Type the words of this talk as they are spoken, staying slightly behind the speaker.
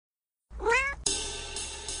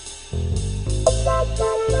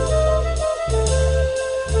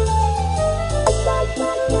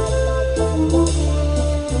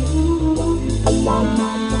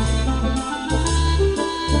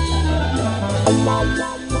Oh,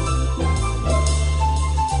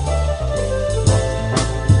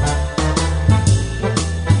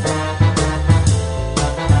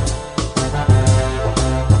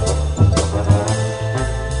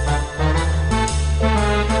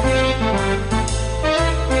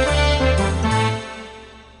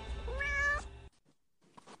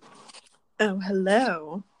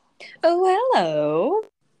 hello. Oh, hello.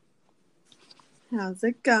 How's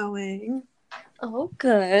it going? Oh,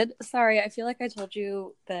 good. Sorry, I feel like I told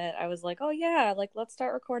you that I was like, oh yeah, like let's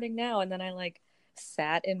start recording now. And then I like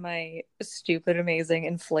sat in my stupid, amazing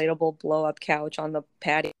inflatable blow up couch on the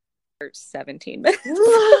patio for 17 minutes.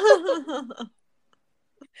 I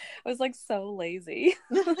was like so lazy.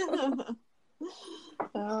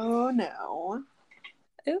 Oh no.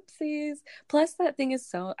 Oopsies. Plus that thing is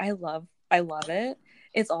so I love it.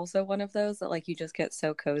 It's also one of those that like you just get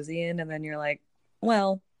so cozy in and then you're like,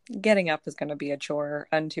 well, getting up is going to be a chore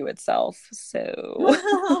unto itself. So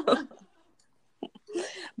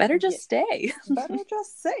better just stay. Better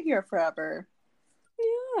just sit here forever.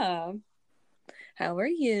 Yeah. How are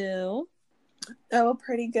you? Oh,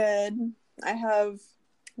 pretty good. I have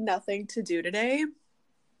nothing to do today.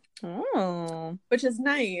 Oh. Which is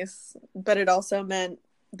nice, but it also meant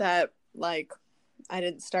that like I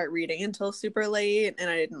didn't start reading until super late and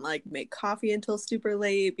I didn't like make coffee until super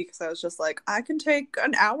late because I was just like, I can take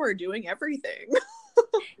an hour doing everything.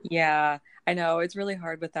 Yeah, I know. It's really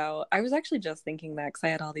hard without. I was actually just thinking that because I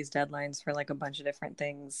had all these deadlines for like a bunch of different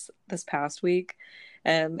things this past week.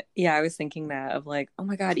 And yeah, I was thinking that of like, oh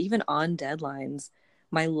my God, even on deadlines,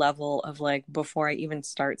 my level of like before I even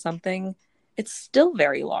start something, it's still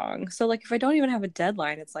very long. So like if I don't even have a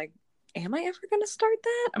deadline, it's like, am I ever going to start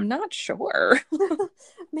that? I'm not sure.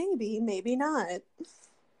 Maybe not.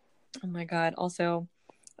 Oh my God. Also,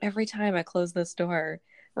 every time I close this door,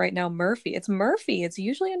 right now, Murphy, it's Murphy. It's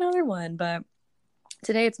usually another one, but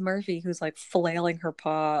today it's Murphy who's like flailing her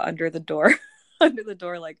paw under the door, under the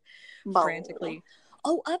door, like frantically.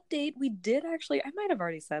 Oh, update. We did actually, I might have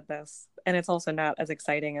already said this, and it's also not as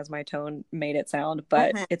exciting as my tone made it sound,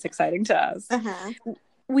 but it's exciting to us.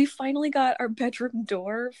 We finally got our bedroom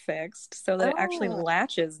door fixed so that it actually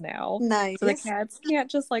latches now. Nice. So the cats can't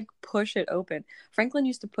just like push it open. Franklin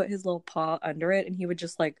used to put his little paw under it and he would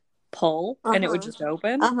just like pull and it would just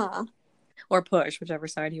open. Or push, whichever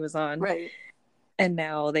side he was on. Right. And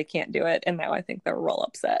now they can't do it. And now I think they're real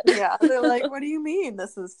upset. Yeah, they're like, what do you mean?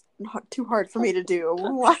 This is not too hard for me to do.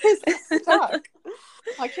 Why is this stuck?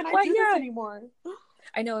 Why can't I do this anymore?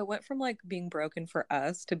 I know, it went from like being broken for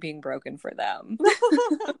us to being broken for them.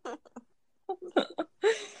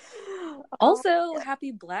 Also,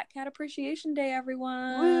 happy Black Cat Appreciation Day,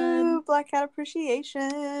 everyone. Woo, Black Cat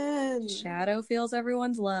Appreciation. Shadow feels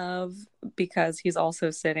everyone's love because he's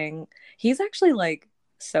also sitting. He's actually like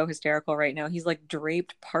so hysterical right now. He's like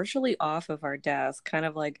draped partially off of our desk, kind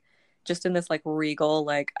of like just in this like regal,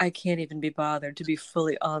 like I can't even be bothered to be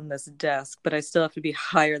fully on this desk, but I still have to be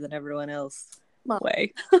higher than everyone else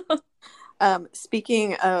way.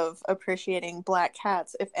 Speaking of appreciating black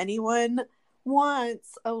cats, if anyone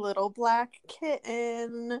wants a little black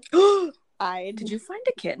kitten, Did you find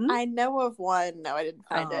a kitten? I know of one. No, I didn't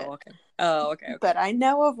find it. Okay. Oh, okay. But I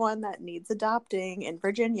know of one that needs adopting in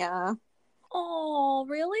Virginia. Oh,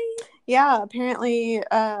 really? Yeah, apparently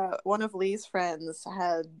one of Lee's friends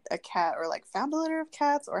had a cat or like found a litter of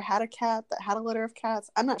cats or had a cat that had a litter of cats.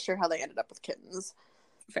 I'm not sure how they ended up with kittens.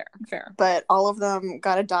 Fair. But all of them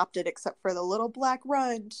got adopted except for the little black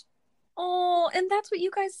runt. Oh, and that's what you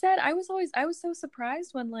guys said. I was so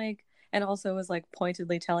surprised when like, and also was like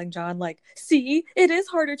pointedly telling John like, see, it is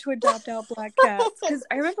harder to adopt out black cats because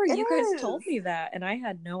I remember you guys told me that and I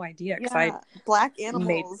had no idea because black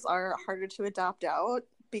animals are harder to adopt out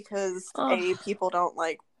because people don't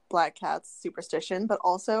like black cats superstition, but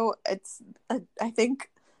also it's I think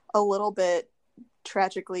a little bit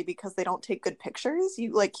tragically because they don't take good pictures.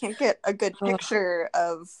 You like can't get a good picture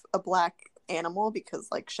of a black animal because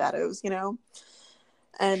like shadows, you know.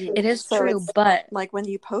 And it is true, but like when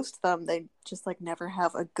you post them, they just like never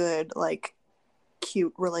have a good like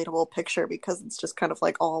cute relatable picture because it's just kind of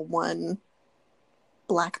like all one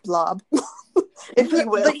black blob, if you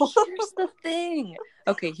will. But here's the thing.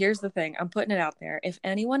 Okay, here's the thing. I'm putting it out there. If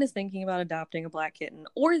anyone is thinking about adopting a black kitten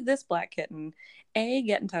or this black kitten, A,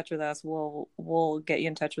 get in touch with us. We'll get you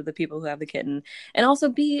in touch with the people who have the kitten. And also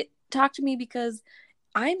B, talk to me because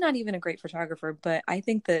I'm not even a great photographer, but I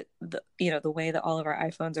think that the way that all of our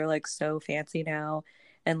iPhones are like so fancy now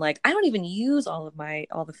And like I don't even use all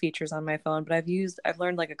the features on my phone, but I've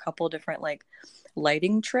learned like a couple different like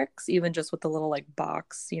lighting tricks, even just with the little like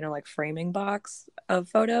box, like framing box of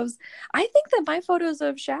photos. I think that my photos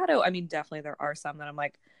of Shadow, I mean, definitely there are some that I'm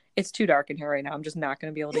like, it's too dark in here right now. I'm just not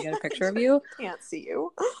going to be able to get a picture of you. Can't see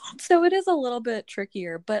you. So it is a little bit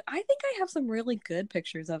trickier, but I think I have some really good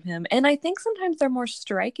pictures of him. And I think sometimes they're more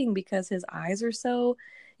striking because his eyes are so,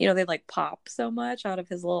 they like pop so much out of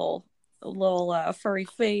his little furry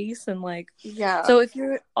face. And like, yeah. So if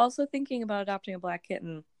you're also thinking about adopting a black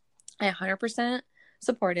kitten, I 100%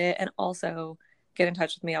 support it. And also get in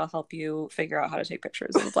touch with me. I'll help you figure out how to take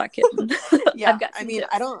pictures of a black kitten. Yeah. I mean,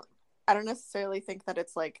 tips. I don't necessarily think that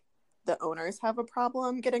it's like the owners have a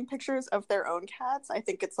problem getting pictures of their own cats. I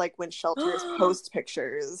think it's like when shelters post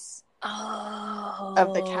pictures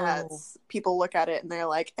of the cats, people look at it and they're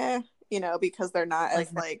like, because they're not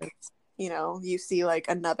as like, you see like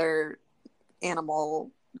another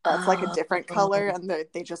animal that's like a different color and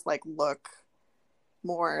they just like look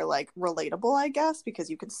more like relatable, I guess, because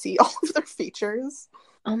you can see all of their features.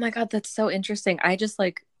 Oh my God, that's so interesting. I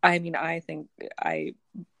think I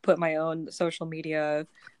put my own social media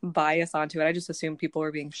bias onto it. I just assumed people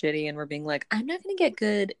were being shitty and were being like, I'm not going to get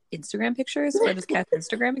good Instagram pictures for this cat's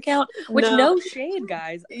Instagram account, which no shade,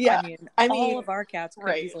 guys. Yeah. I mean, all of our cats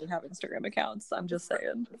could easily have Instagram accounts. I'm just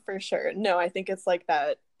saying. For sure. No, I think it's like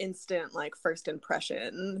that instant, like first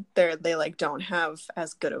impression. They like don't have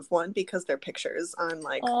as good of one because their pictures on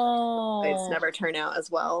like sites never turn out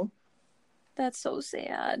as well. That's so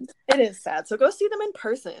sad. It is sad. So go see them in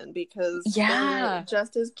person because they're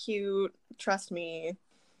just as cute. Trust me.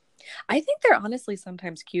 I think they're honestly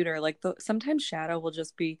sometimes cuter. Like sometimes Shadow will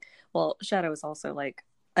just be, well, Shadow is also like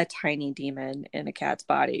a tiny demon in a cat's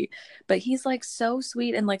body, but he's like so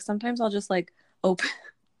sweet. And like sometimes I'll just like open.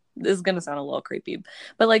 This is gonna sound a little creepy,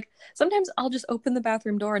 but like sometimes I'll just open the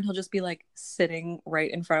bathroom door and he'll just be like sitting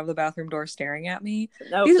right in front of the bathroom door staring at me.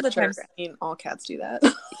 No, these are the times. I mean, all cats do that.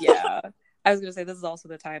 Yeah. I was gonna say this is also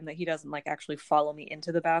the time that he doesn't like actually follow me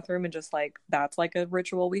into the bathroom and just like that's like a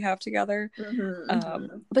ritual we have together.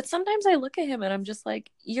 But sometimes I look at him and I'm just like,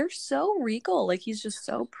 you're so regal. Like he's just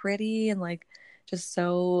so pretty and like just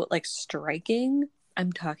so like striking.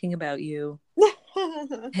 I'm talking about you.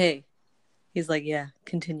 Hey. He's like, yeah,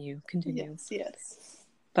 continue. Yes.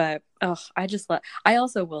 But I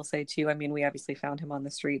also will say too, I mean, we obviously found him on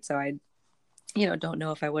the street, so I don't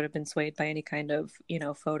know if I would have been swayed by any kind of,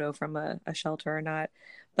 photo from a shelter or not.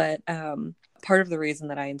 But part of the reason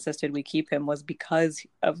that I insisted we keep him was because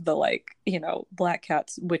of the like, black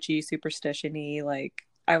cat's witchy superstition-y, like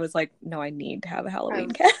I was like, no, I need to have a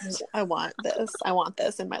Halloween cat. I want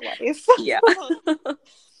this in my life. Yeah.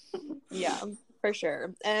 Yeah, for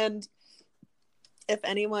sure. And if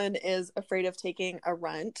anyone is afraid of taking a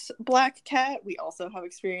runt black cat, we also have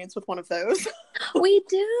experience with one of those. We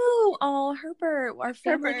do. Oh, Herbert, our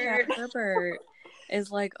family cat, Herbert, is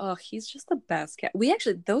like, oh, he's just the best cat.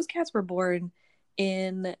 Those cats were born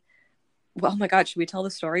in, well, oh my God, should we tell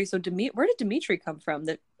the story? So where did Dimitri come from?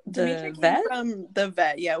 The vet? From the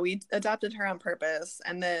vet, yeah. We adopted her on purpose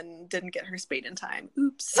and then didn't get her spayed in time.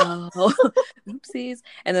 Oops. Oh, oopsies.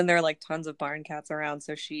 And then there are like tons of barn cats around.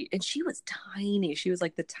 So she was tiny. She was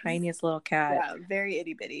like the tiniest little cat. Yeah, very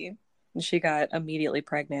itty bitty. And she got immediately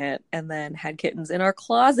pregnant and then had kittens in our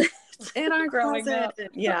closet. In our closet.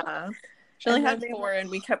 Yeah. She only had 4 and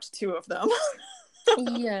we kept 2 of them.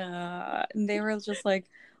 Yeah. And they were just like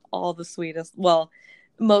all the sweetest. Well,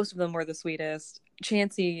 most of them were the sweetest.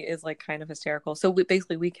 Chansey is like kind of hysterical. So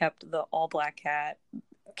we kept the all black cat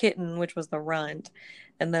kitten, which was the runt,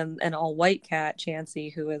 and then an all white cat,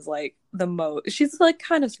 Chansey, who is like the most. She's like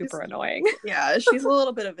kind of super annoying. Yeah, she's a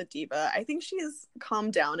little bit of a diva. I think she's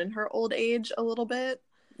calmed down in her old age a little bit.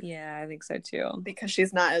 Yeah, I think so too. Because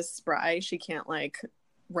she's not as spry. She can't like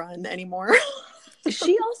run anymore.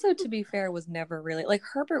 She also, to be fair, was never really like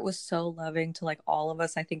Herbert was so loving to like all of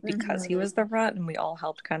us, I think, because he was the runt and we all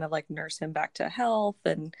helped kind of like nurse him back to health,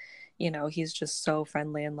 and he's just so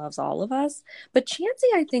friendly and loves all of us. But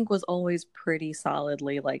Chansey, I think, was always pretty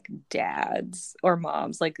solidly like dads or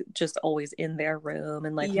moms, like just always in their room,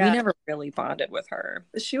 and like we never really bonded with her.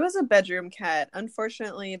 She was a bedroom cat.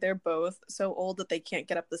 Unfortunately, they're both so old that they can't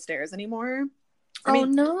get up the stairs anymore. I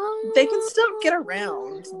mean, no, they can still get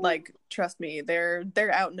around. Like, trust me, they're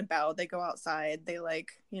out and about. They go outside. They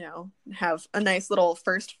like, have a nice little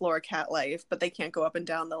first floor cat life, but they can't go up and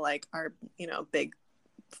down the like our, big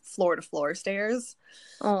floor to floor stairs.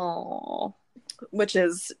 Oh, which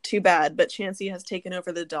is too bad. But Chansey has taken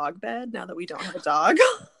over the dog bed now that we don't have a dog.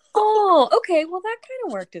 Oh, Oh, okay. Well, that kind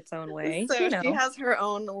of worked its own way. So You know. she has her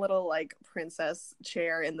own little like princess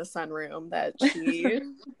chair in the sunroom that she,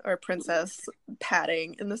 or princess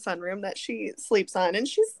padding in the sunroom that she sleeps on, and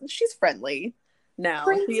she's friendly now.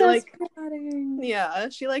 Princess She like, padding. yeah,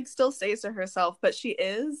 she like still stays to herself, but she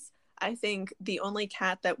is, I think, the only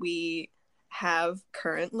cat that we have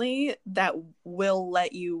currently that will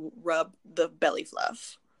let you rub the belly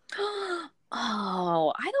fluff.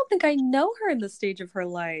 Oh, I don't think I know her in this stage of her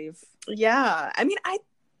life. Yeah, I mean, I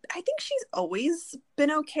think she's always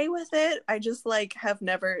been okay with it. I just like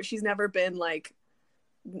she's never been like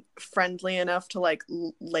friendly enough to like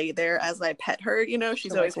lay there as I pet her, you know.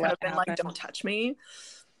 She's always kind of been like, don't touch me.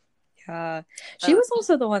 Yeah, she was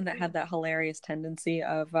also the one that had that hilarious tendency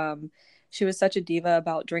of she was such a diva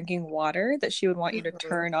about drinking water that she would want you to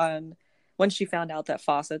turn on. When she found out that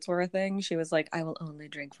faucets were a thing, she was like, I will only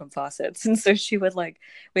drink from faucets. And so she would like,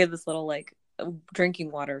 we had this little like drinking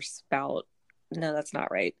water spout. No, that's not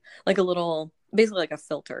right. Like a little, basically like a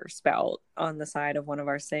filter spout on the side of one of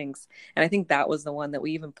our sinks. And I think that was the one that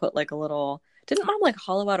we even put like a little, didn't mom like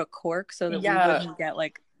hollow out a cork so that we wouldn't get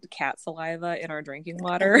like cat saliva in our drinking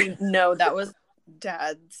water? No, that was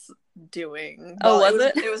Dad's doing. Well, was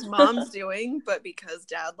it? It was Mom's doing, but because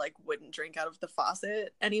Dad like wouldn't drink out of the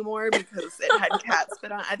faucet anymore because it had cat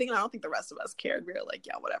spit on. I don't think the rest of us cared. We were like,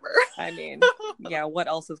 yeah, whatever. I mean, yeah, what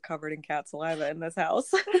else is covered in cat saliva in this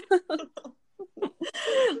house?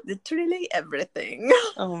 Literally everything.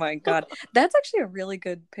 Oh my god, that's actually a really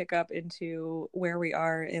good pickup into where we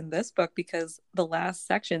are in this book, because the last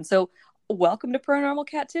section, so welcome to Paranormal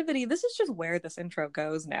Captivity, this is just where this intro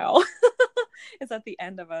goes now. It's at the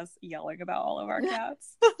end of us yelling about all of our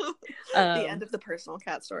cats. The end of the personal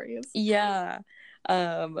cat stories. Yeah.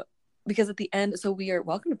 Because at the end, so we are,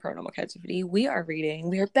 welcome to Paranormal Captivity, we are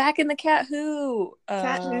back in the Cat Who.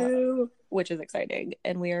 Cat Who. Which is exciting.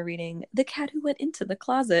 And we are reading The Cat Who Went Into the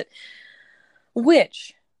Closet,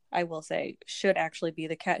 which I will say should actually be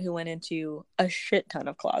The Cat Who Went Into a shit ton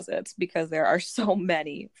of closets, because there are so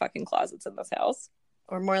many fucking closets in this house.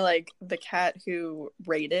 Or more like The Cat Who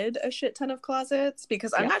Raided a shit ton of closets,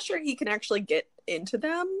 because I'm not sure he can actually get into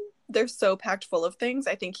them. They're so packed full of things.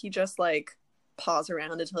 I think he just like paws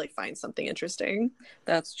around until he finds something interesting.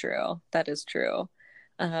 That's true. That is true.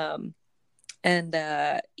 And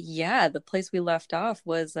yeah, the place we left off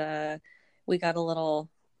was we got a little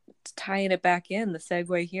tying it back in. The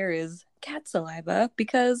segue here is cat saliva,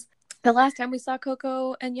 because the last time we saw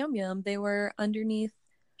Coco and Yum Yum, they were underneath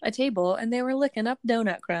a table and they were licking up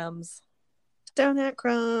donut crumbs. Donut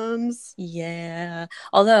crumbs. Yeah.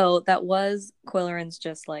 Although that was Quilleran's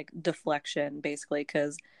just like deflection, basically,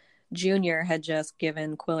 because Junior had just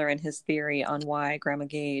given Quilleran his theory on why Grandma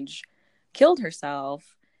Gage killed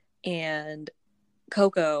herself, and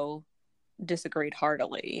Coco disagreed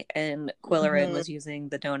heartily, and Quilleran was using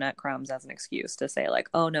the donut crumbs as an excuse to say like,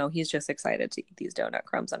 oh no, he's just excited to eat these donut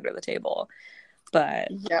crumbs under the table. But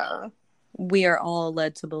yeah, we are all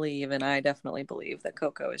led to believe, and I definitely believe, that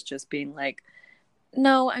Coco is just being like,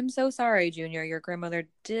 no, I'm so sorry, Junior, your grandmother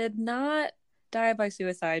did not die by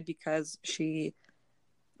suicide because she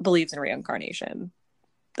believes in reincarnation.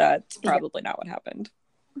 That's probably not what happened.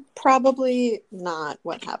 Probably not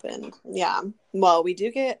what happened. Yeah. Well, we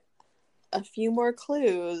do get a few more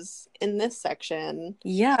clues in this section.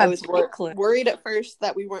 Yeah, I was worried at first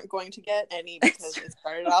that we weren't going to get any because it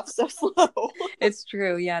started off so slow. It's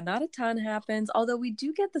true. Yeah, not a ton happens, although we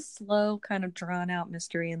do get the slow, kind of drawn out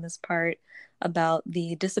mystery in this part about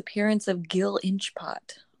the disappearance of Gil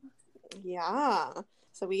Inchpot. Yeah.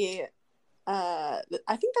 So we I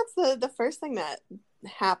think that's the first thing that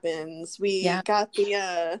happens. We got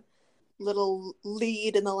the little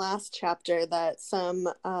lead in the last chapter that some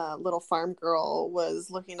little farm girl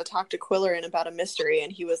was looking to talk to Quilleran about a mystery,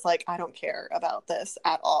 and he was like, I don't care about this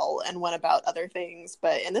at all, and went about other things.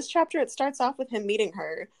 But in this chapter, it starts off with him meeting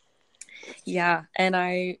her. Yeah, and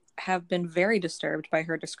I have been very disturbed by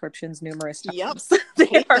her descriptions numerous times.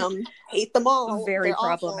 Yep. Hate them all. Very They're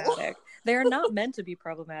problematic. They are not meant to be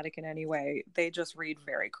problematic in any way. They just read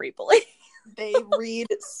very creepily. They read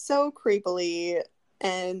so creepily,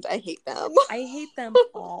 and I hate them. I hate them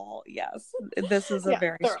all. Yes. This is a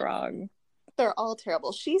very strong. They're all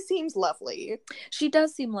terrible. She seems lovely. She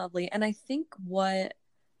does seem lovely. And I think what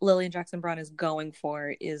Lillian Jackson Braun is going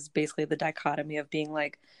for is basically the dichotomy of being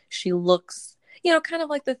like, she looks, you know, kind of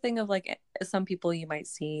like the thing of like some people you might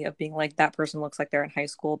see of being like, that person looks like they're in high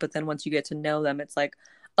school. But then once you get to know them, it's like,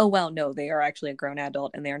 oh, well, no, they are actually a grown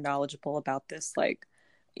adult and they're knowledgeable about this. Like,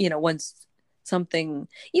 you know, once something,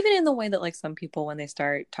 even in the way that like some people, when they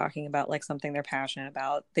start talking about like something they're passionate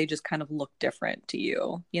about, they just kind of look different to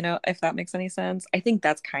you, you know, if that makes any sense. I think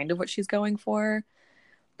that's kind of what she's going for.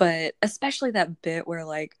 But especially that bit where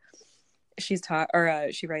like she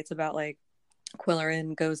writes about like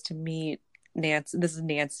Quillerin goes to meet Nancy. This is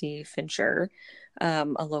Nancy Fincher, a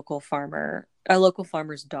local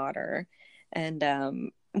farmer's daughter,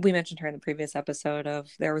 and we mentioned her in the previous episode. Of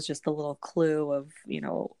there was just a little clue of, you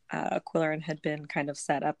know, Quillerin had been kind of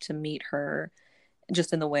set up to meet her,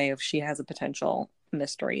 just in the way of she has a potential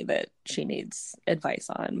mystery that she needs advice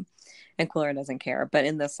on, and Quillerin doesn't care. But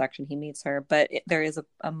in this section, he meets her. But there is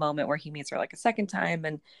a moment where he meets her like a second time,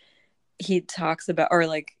 and he talks about, or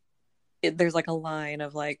like there's like a line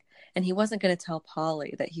of like, and he wasn't going to tell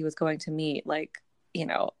Polly that he was going to meet like, you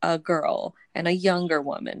know, a girl and a younger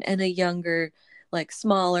woman and a younger, like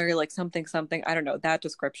smaller, like something something, I don't know, that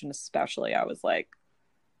description especially, I was like,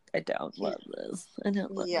 I don't love this. I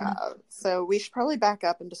don't love Yeah. this. So we should probably back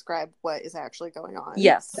up and describe what is actually going on.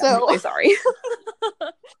 Yes, definitely. Sorry.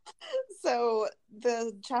 So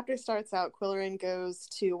the chapter starts out, Quillerin goes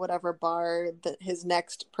to whatever bar that his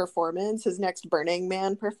next Burning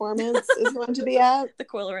Man performance is going to be at. The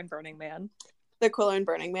Quillerin Burning Man. The Quillerin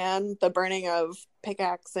Burning Man, the burning of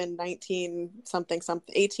Pickaxe in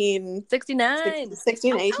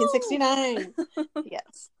 1869.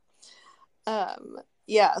 Yes.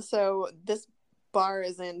 Yeah, so this bar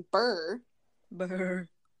is in Burr. Burr.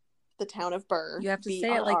 The town of Burr. You have to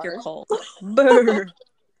B-R-R. say it like you're cold. Burr.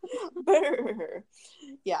 Burr.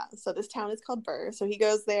 Yeah, so this town is called Burr. So he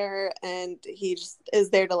goes there and he just is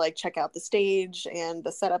there to like check out the stage and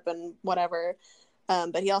the setup and whatever.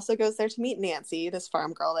 But he also goes there to meet Nancy, this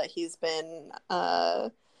farm girl that he's been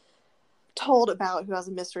told about, who has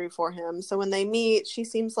a mystery for him. So when they meet, she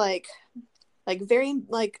seems like very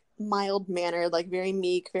like mild mannered, like very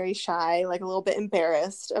meek, very shy, like a little bit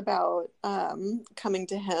embarrassed about coming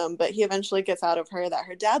to him. But he eventually gets out of her that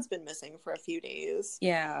her dad's been missing for a few days.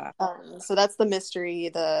 Yeah. So that's the mystery,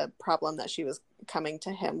 the problem that she was coming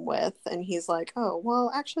to him with. And he's like, oh,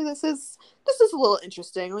 well, actually, this is a little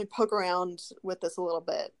interesting. Let me poke around with this a little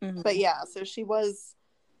bit. Mm-hmm. But yeah, so she was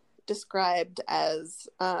described as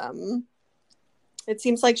it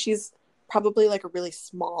seems like she's probably like a really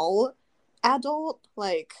small adult,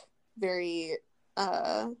 like very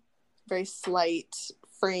slight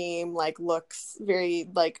frame, like looks very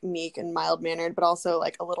like meek and mild mannered, but also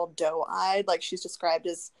like a little doe-eyed. Like she's described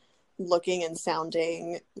as looking and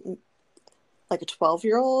sounding like a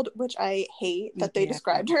 12-year-old, which I hate that they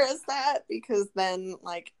described her as that, because then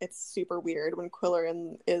like it's super weird when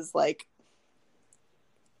Quillerin is like,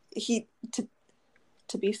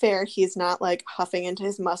 to be fair, he's not like huffing into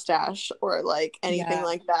his mustache or like anything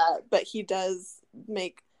like that, but he does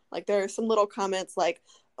make like, there are some little comments like,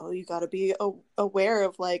 oh, you got to be aware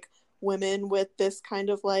of like women with this kind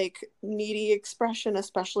of like needy expression,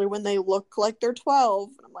 especially when they look like they're 12.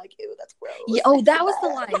 And I'm like, ew, that's gross. Yeah, oh, that was the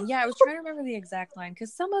line. Yeah, I was trying to remember the exact line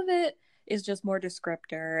because some of it is just more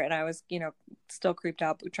descriptor, and I was, you know, still creeped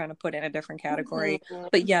out trying to put in a different category. Mm-hmm.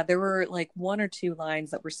 But yeah, there were like one or two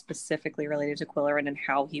lines that were specifically related to Quillerin and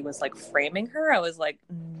how he was like framing her. I was like,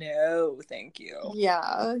 no, thank you.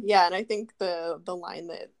 Yeah, and I think the line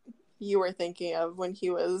that you were thinking of when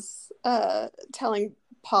he was telling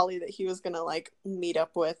Polly that he was gonna like meet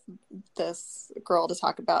up with this girl to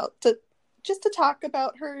talk about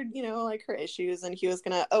her, you know, like her issues, and he was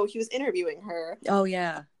interviewing her. Oh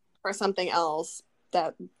yeah. For something else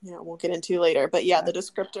that, you know, we'll get into later. But yeah, the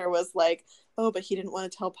descriptor was like, oh, but he didn't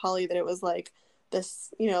want to tell Polly that it was like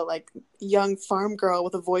this, you know, like young farm girl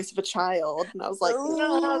with a voice of a child. And I was like,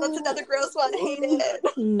 no, that's another gross one. I hate it.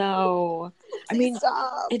 No. I mean,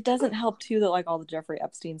 stop. It doesn't help too that like all the Jeffrey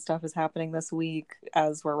Epstein stuff is happening this week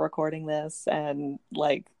as we're recording this, and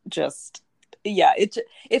like just yeah, it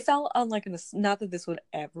felt unlike not that this would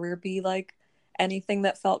ever be like anything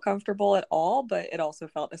that felt comfortable at all, but it also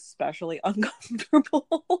felt especially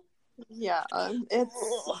uncomfortable. Yeah, it's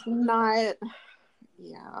not.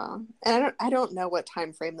 Yeah, and I don't know what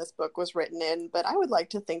time frame this book was written in, but I would like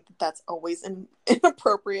to think that that's always an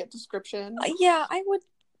inappropriate description. Yeah, I would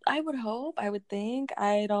hope. I would think.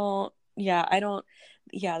 I don't. Yeah,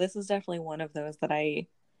 this is definitely one of those that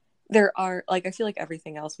there are like, I feel like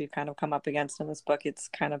everything else we've kind of come up against in this book, it's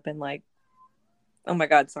kind of been like, oh my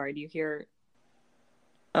God, sorry, do you hear?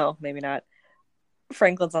 Oh, maybe not.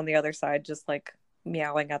 Franklin's on the other side, just like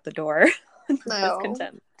meowing at the door.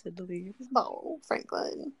 Discontent to leave. Oh,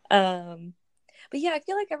 Franklin. But yeah, I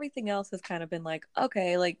feel like everything else has kind of been like,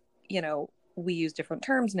 okay, like, you know, we use different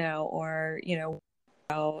terms now, or, you know,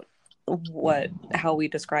 about how we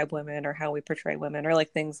describe women or how we portray women or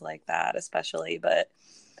like things like that, especially. But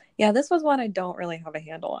yeah, this was one I don't really have a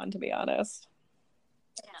handle on, to be honest.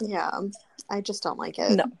 Yeah, I just don't like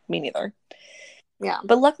it. No, me neither. Yeah.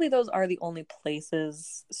 But luckily those are the only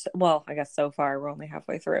places, well, I guess so far we're only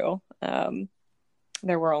halfway through.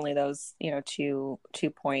 There were only those, two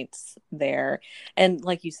points there. And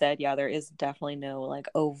like you said, yeah, there is definitely no like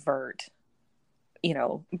overt,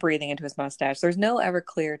 breathing into his mustache. There's no ever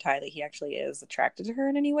clear tie that he actually is attracted to her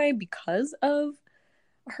in any way because of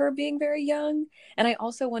her being very young. And I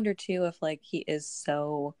also wonder too if like he is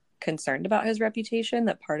so concerned about his reputation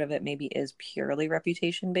that part of it maybe is purely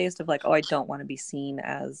reputation based of like, oh, I don't want to be seen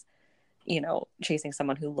as, chasing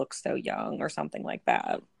someone who looks so young or something like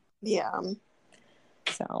that. Yeah.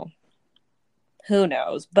 So who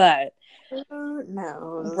knows? But who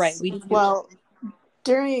knows? Right. Well,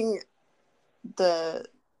 during the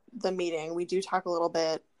meeting, we do talk a little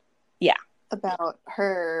bit about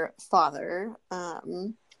her father.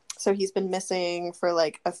 So he's been missing for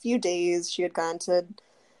like a few days. She had gone to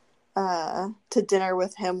dinner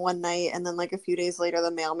with him one night, and then like a few days later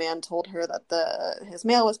the mailman told her that his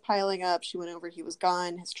mail was piling up. She went over, he was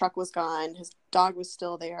gone, his truck was gone, his dog was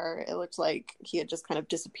still there. It looked like he had just kind of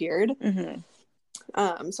disappeared.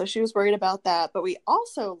 So she was worried about that. But we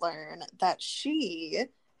also learn that she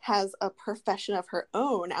has a profession of her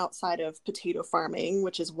own outside of potato farming,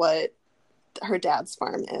 which is what her dad's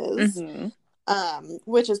farm is.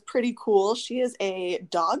 Which is pretty cool. She is a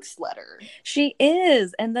dog sledder. She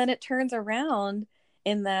is. And then it turns around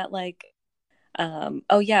in that like,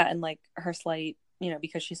 oh yeah, and like her slight,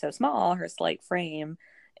 because she's so small, her slight frame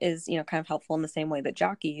is, kind of helpful in the same way that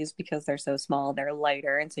jockeys, because they're so small, they're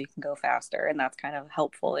lighter, and so you can go faster. And that's kind of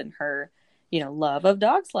helpful in her, love of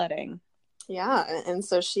dog sledding. Yeah, and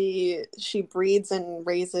so she breeds and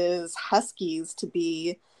raises huskies to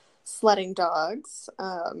be sledding dogs.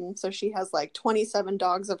 So she has like 27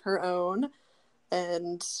 dogs of her own,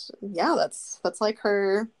 and yeah, that's like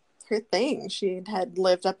her thing. She had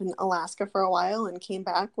lived up in Alaska for a while and came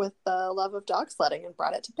back with the love of dog sledding and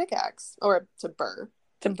brought it to Pickaxe, or to Burr.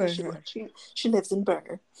 She lives in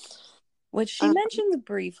Burr. Which she mentions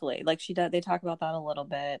briefly. Like they talk about that a little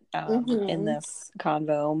bit in this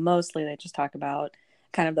convo. Mostly they just talk about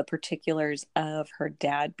kind of the particulars of her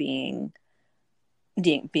dad being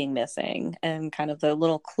missing and kind of the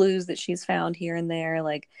little clues that she's found here and there.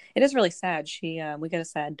 Like, it is really sad. We get a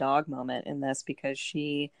sad dog moment in this because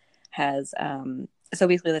she has so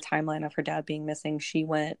basically the timeline of her dad being missing, she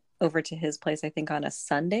went over to his place I think on a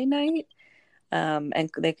Sunday night, and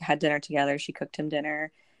they had dinner together. She cooked him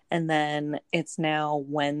dinner. And then it's now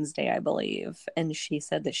Wednesday, I believe. And she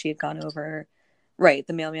said that she had gone over. Right.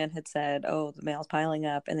 The mailman had said, oh, the mail's piling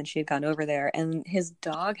up. And then she had gone over there. And his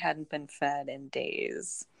dog hadn't been fed in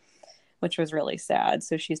days, which was really sad.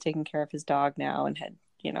 So she's taking care of his dog now and had,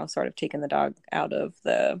 sort of taken the dog out of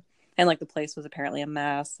and like the place was apparently a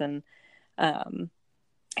mess. And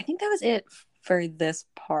I think that was it for this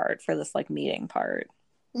part, for this like meeting part.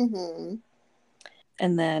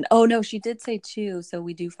 And then, oh no, she did say too, so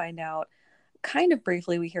we do find out kind of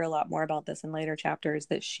briefly, we hear a lot more about this in later chapters,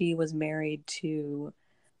 that she was married to,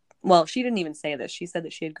 well, she didn't even say this. She said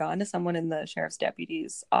that she had gone to someone in the sheriff's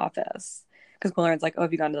deputy's office, because Quillen's like, oh,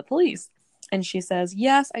 have you gone to the police? And she says,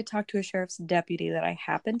 yes, I talked to a sheriff's deputy that I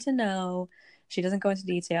happen to know. She doesn't go into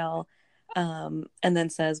detail, and then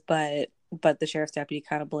says, but the sheriff's deputy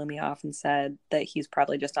kind of blew me off and said that he's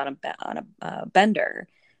probably just on a bender.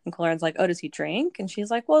 And Quillen's like, oh, does he drink? And she's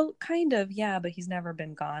like, well, kind of, yeah, but he's never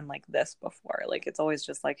been gone like this before. Like, it's always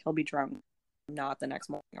just like he'll be drunk, not the next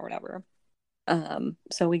morning or whatever.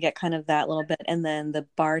 So we get kind of that little bit. And then the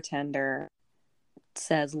bartender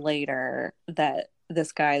says later that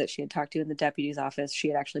this guy that she had talked to in the deputy's office, she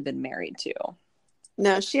had actually been married to.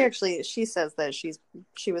 No, she says that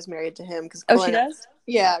she was married to him because she does.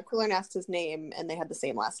 Yeah, Quillen asked his name and they had the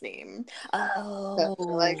same last name. Oh, so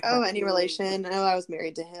like, oh, any relation? Oh, I was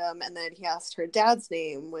married to him. And then he asked her dad's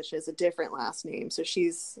name, which is a different last name. So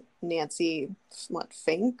she's Nancy,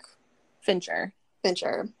 Fincher.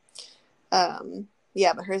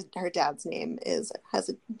 Yeah, but her dad's name he has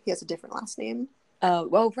a different last name. Oh,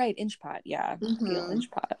 well, right, Inchpot, yeah, Gale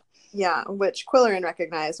Inchpot. Yeah, which Quillerin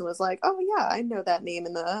recognized and was like, oh yeah, I know that name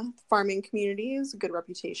in the farming community. It's a good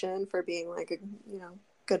reputation for being like a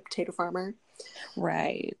good potato farmer.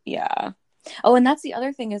 Right. Yeah. Oh, and that's the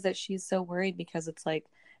other thing, is that she's so worried because it's like,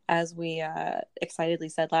 as we excitedly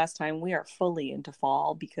said last time, we are fully into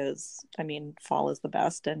fall because, I mean, fall is the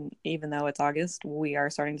best. And even though it's August, we are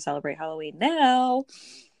starting to celebrate Halloween now.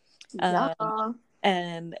 Yeah.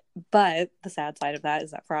 But the sad side of that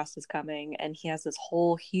is that frost is coming, and he has this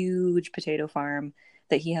whole huge potato farm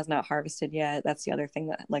that he has not harvested yet. That's the other thing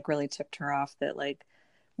that like really tipped her off, that like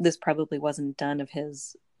this probably wasn't done of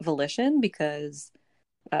his volition, because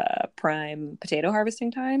prime potato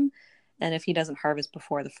harvesting time, and if he doesn't harvest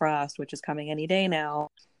before the frost, which is coming any day now,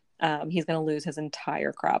 he's going to lose his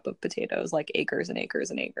entire crop of potatoes, like acres and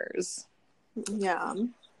acres and acres. Yeah.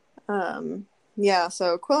 Yeah,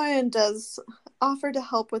 so Quillian does offer to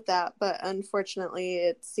help with that, but unfortunately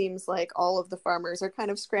it seems like all of the farmers are kind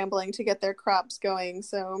of scrambling to get their crops going,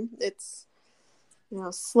 so it's, you know,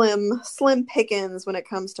 slim pickings when it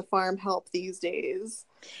comes to farm help these days.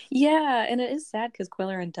 Yeah, and it is sad because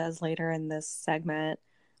Quillian does later in this segment,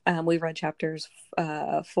 we read chapters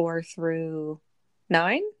 4 through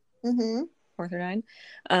 9. Mm-hmm. 4 through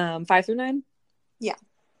 9, 5 through 9. Yeah,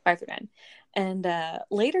 5 through 9. And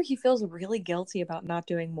later he feels really guilty about not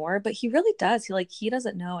doing more, but he really does. He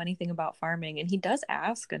doesn't know anything about farming, and he does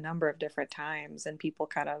ask a number of different times, and people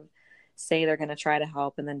kind of say they're going to try to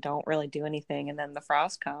help and then don't really do anything, and then the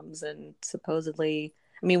frost comes, and supposedly,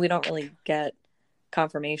 I mean, we don't really get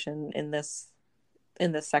confirmation in this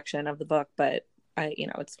section of the book, but I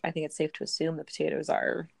think it's safe to assume the potatoes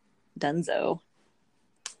are donezo.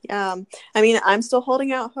 Yeah, I mean, I'm still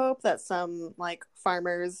holding out hope that some like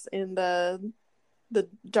farmers in the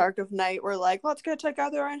dark of night were like, let's go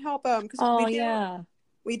together and help them, because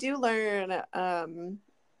we do learn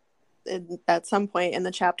at some point in the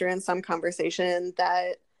chapter, in some conversation,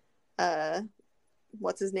 that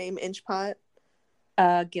what's his name, Inchpot,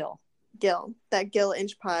 Gil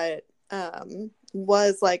Inchpot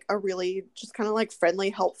was like a really just kind of like friendly,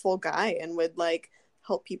 helpful guy, and would like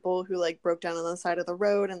help people who like broke down on the side of the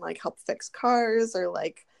road, and like help fix cars, or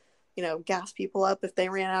like, you know, gas people up if they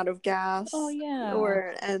ran out of gas. Oh yeah.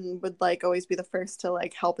 And would like always be the first to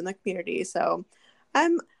like help in the community. So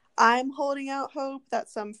I'm holding out hope that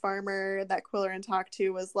some farmer that Quillian talked to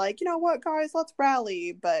was like, you know what, guys, let's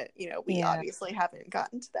rally. But, you know, we obviously haven't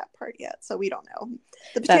gotten to that part yet, so we don't know.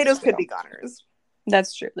 The potatoes could be goners.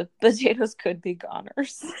 That's true. The potatoes could be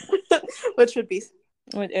goners. Which would be...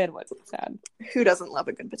 It would be sad. Who doesn't love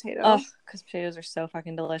a good potato? Oh, because potatoes are so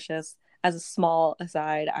fucking delicious. As a small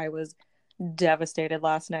aside, I was devastated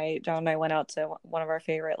last night. John and I went out to one of our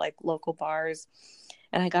favorite like local bars,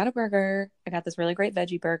 and I got a burger. I got this really great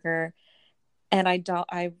veggie burger, and I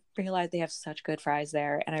realized they have such good fries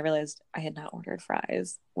there, and I realized I had not ordered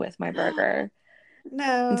fries with my burger.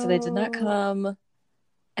 No. And so they did not come.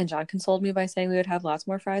 And John consoled me by saying we would have lots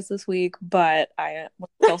more fries this week, but I was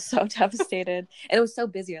still so devastated. And it was so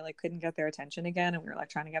busy, I like couldn't get their attention again, and we were like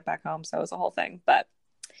trying to get back home, so it was a whole thing. But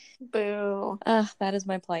boo. That is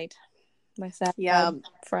my plight. My sad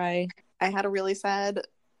fry. I had a really sad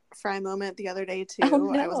fry moment the other day too. Oh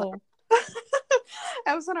no.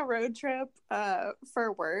 I was on a road trip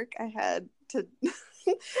for work. I had to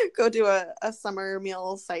go do a summer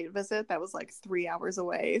meal site visit that was like 3 hours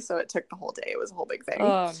away, so it took the whole day. It was a whole big thing.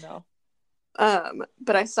 Oh no.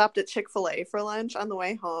 But I stopped at Chick-fil-A for lunch on the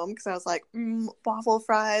way home because I was like, waffle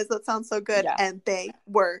fries, that sounds so good. Yeah. And they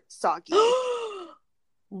were soggy.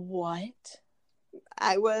 What?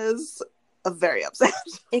 I was very upset.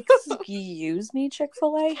 Excuse me,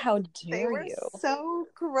 Chick-fil-A? How dare you? So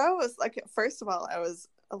gross. Like, first of all, I was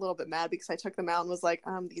a little bit mad because I took them out and was like,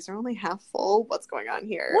 these are only half full. What's going on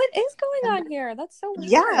here? What is going on here? That's so weird.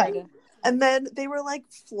 Yeah. And then they were like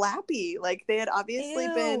flappy. Like they had obviously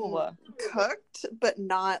been cooked, but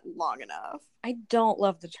not long enough. I don't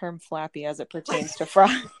love the term flappy as it pertains to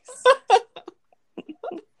fries.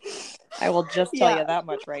 I will just tell you that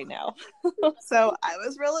much right now. So I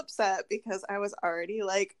was real upset because I was already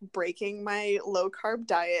like breaking my low carb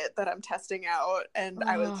diet that I'm testing out, and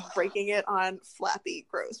I was breaking it on flappy,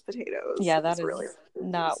 gross potatoes. Yeah, that is really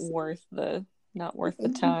not worth the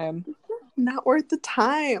time. Not worth the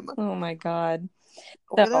time. Oh my god.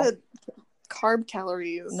 Or the carb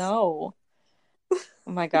calories. No. Oh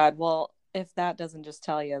my god. Well, if that doesn't just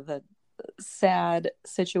tell you the sad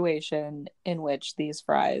situation in which these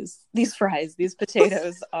potatoes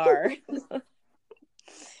are,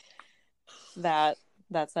 that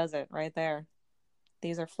says it right there.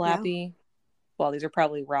 These are flappy. Yeah. Well, these are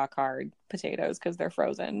probably rock hard potatoes because they're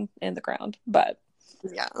frozen in the ground, but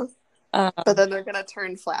yeah. But then they're gonna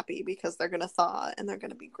turn flappy because they're gonna thaw and they're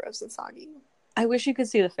gonna be gross and soggy. I wish you could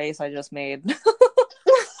see the face I just made.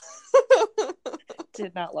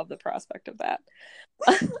 Did not love the prospect of that.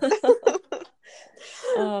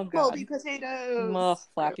 Oh god. Moldy potatoes.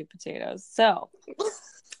 Flappy potatoes. So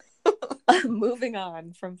moving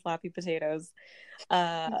on from Flappy Potatoes.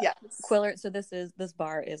 Yes. Quiller, so this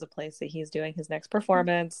bar is a place that he's doing his next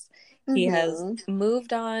performance. He has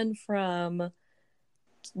moved on from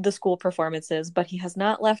the school performances, but he has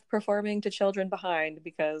not left performing to children behind,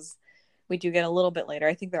 because we do get a little bit later.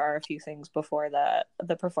 I think there are a few things before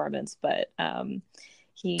the performance, but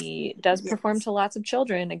he does perform to lots of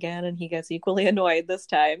children again, and he gets equally annoyed this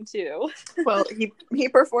time too. Well, he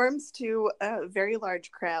performs to a very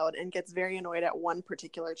large crowd and gets very annoyed at one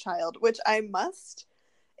particular child, which I must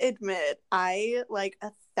admit, I like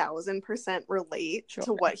 1,000% relate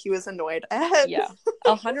to what he was annoyed at. Yeah,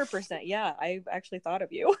 100%. Yeah, I actually thought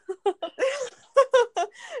of you.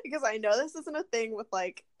 Because I know this isn't a thing with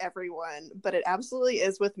like everyone, but it absolutely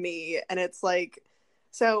is with me. And it's like,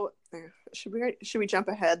 so should we jump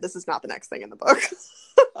ahead? This is not the next thing in the book.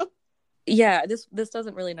 Yeah, this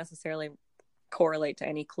doesn't really necessarily correlate to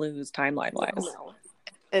any clues timeline wise. No,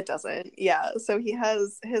 it doesn't. Yeah, so he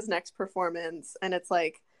has his next performance, and it's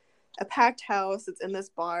like a packed house. It's in this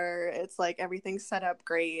bar. It's like everything's set up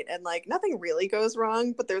great, and like nothing really goes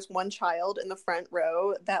wrong, but there's one child in the front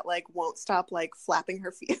row that like won't stop like flapping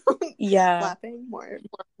her feet. Yeah, flapping, more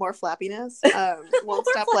flappiness. Won't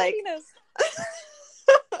stop flappiness.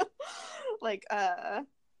 like what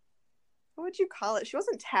would you call it? She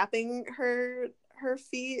wasn't tapping her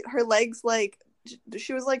feet, her legs, like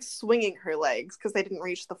she was like swinging her legs because they didn't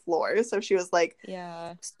reach the floor, so she was like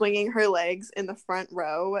swinging her legs in the front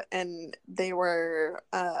row, and they were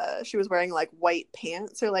she was wearing like white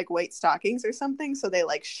pants or like white stockings or something, so they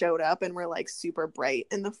like showed up and were like super bright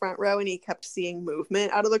in the front row, and he kept seeing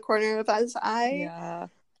movement out of the corner of his eye,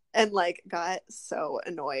 and like got so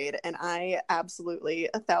annoyed. And I absolutely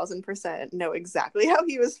 1,000% know exactly how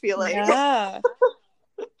he was feeling.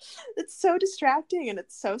 It's so distracting, and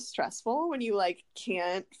it's so stressful when you like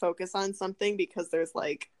can't focus on something because there's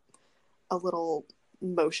like a little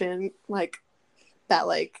motion, like that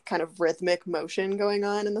like kind of rhythmic motion going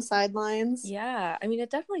on in the sidelines. Yeah, I mean,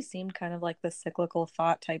 it definitely seemed kind of like the cyclical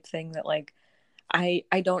thought type thing that like I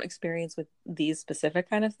don't experience with these specific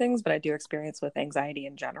kind of things, but I do experience with anxiety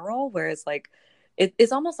in general, whereas like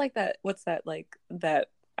it's almost like that, what's that, like that,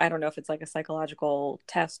 I don't know if it's like a psychological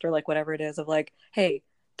test or like whatever it is of like, hey,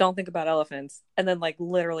 don't think about elephants, and then like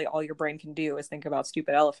literally all your brain can do is think about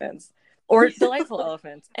stupid elephants or delightful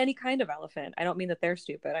elephants, any kind of elephant. I don't mean that they're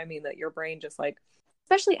stupid, I mean that your brain just like,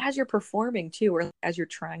 especially as you're performing too, or as you're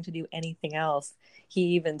trying to do anything else. He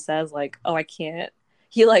even says like, oh, I can't,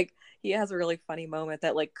 he has a really funny moment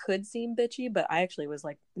that like could seem bitchy, but I actually was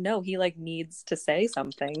like, no, he like needs to say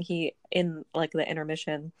something. He, in like the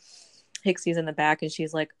intermission, Hixie's in the back and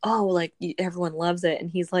she's like, oh, like everyone loves it, and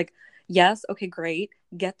he's like, yes, okay, great,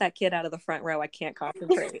 get that kid out of the front row, I can't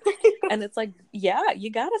concentrate. And it's like, yeah, you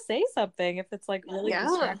gotta say something if it's like really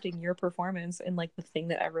distracting your performance and like the thing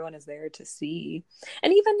that everyone is there to see.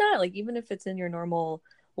 And even not like, even if it's in your normal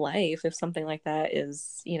life, if something like that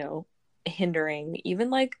is, you know, hindering even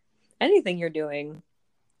like anything you're doing,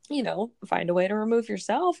 you know, find a way to remove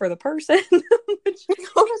yourself or the person.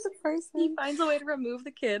 He finds a way to remove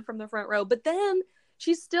the kid from the front row, but then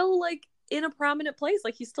she's still like in a prominent place,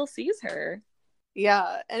 like he still sees her.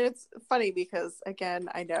 Yeah, and it's funny because again,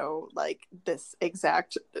 I know like this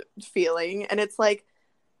exact feeling, and it's like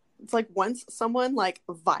once someone like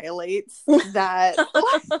violates that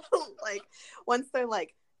like once they're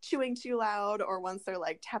like chewing too loud, or once they're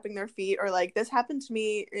like tapping their feet, or like this happened to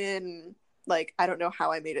me in like, I don't know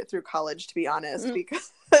how I made it through college, to be honest,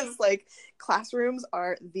 because like classrooms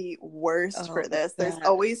are the worst for this. There's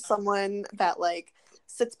always someone that like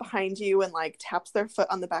sits behind you and like taps their foot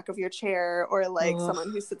on the back of your chair, or like someone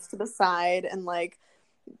who sits to the side and like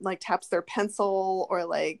taps their pencil, or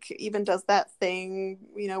like even does that thing,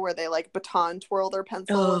 you know, where they like baton twirl their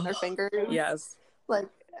pencil in their fingers. Yes. Like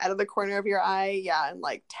out of the corner of your eye. Yeah. And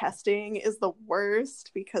like testing is the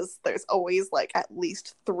worst because there's always like at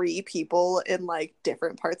least 3 people in like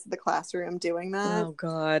different parts of the classroom doing that. Oh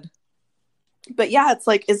God. But yeah, it's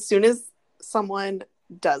like as soon as someone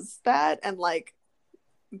does that and like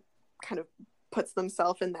kind of puts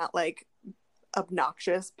themselves in that like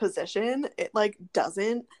obnoxious position, it like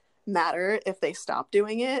doesn't matter if they stop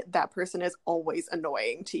doing it, that person is always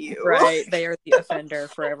annoying to you. Right. They are the offender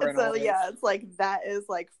forever and so always. Yeah, it's like that is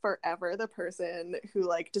like forever the person who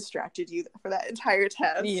like distracted you for that entire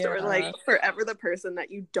test, or like forever the person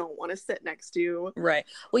that you don't want to sit next to. Right.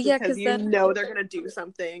 Well, yeah, because you know they're gonna do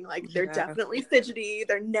something like they're definitely fidgety,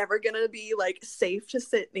 they're never gonna be like safe to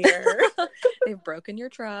sit near. They've broken your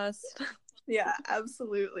trust. Yeah,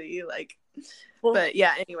 absolutely. Like, but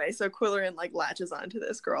yeah, anyway, so Quillerin like latches onto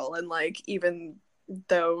this girl and like even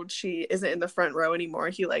though she isn't in the front row anymore,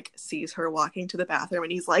 he like sees her walking to the bathroom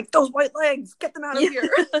and he's like, "Those white legs, get them out of here."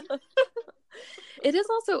 It is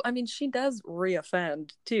also, I mean, she does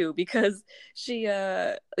reoffend too, because she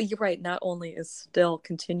you're right, not only is still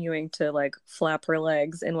continuing to like flap her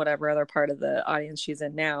legs in whatever other part of the audience she's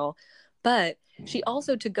in now, but she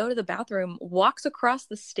also, to go to the bathroom, walks across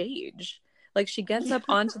the stage. Like she gets up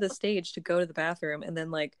onto the stage to go to the bathroom and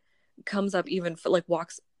then like comes up even like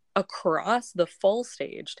walks across the full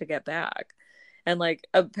stage to get back. And like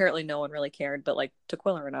apparently no one really cared, but like to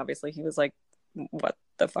Quillerin, obviously he was like, what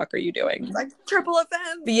the fuck are you doing? Like, triple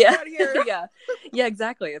offense. Yeah. Get out of here. Yeah,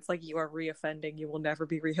 exactly. It's like, you are reoffending. You will never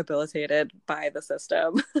be rehabilitated by the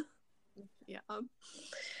system. Yeah.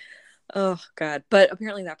 Oh God. But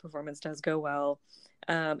apparently that performance does go well.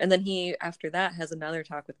 And then he, after that, has another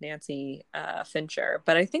talk with Nancy Fincher.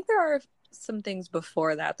 But I think there are some things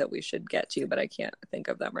before that that we should get to, but I can't think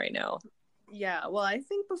of them right now. Yeah, well, I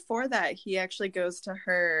think before that, he actually goes to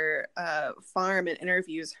her farm and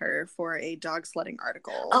interviews her for a dog sledding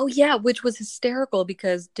article. Oh, yeah, which was hysterical,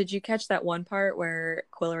 because did you catch that one part where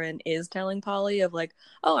Quillerin is telling Polly of like,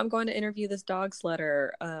 oh, I'm going to interview this dog sledder,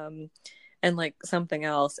 and like something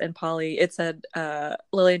else. And Polly, it said,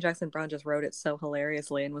 Lillian Jackson Brown just wrote it so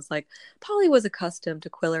hilariously and was like, Polly was accustomed to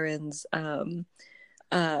Quillerin's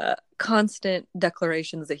constant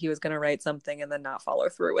declarations that he was going to write something and then not follow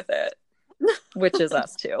through with it. Which is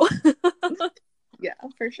us too. Yeah,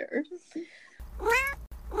 for sure.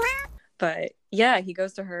 But yeah, he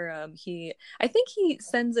goes to her. I think he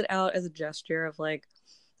sends it out as a gesture of like,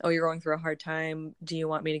 oh, you're going through a hard time. Do you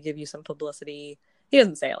want me to give you some publicity? He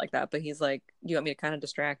doesn't say it like that, but he's like, do you want me to kind of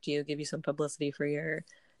distract you, give you some publicity for your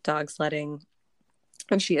dog sledding?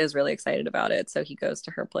 And she is really excited about it. So he goes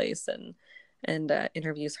to her place and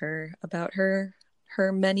interviews her about her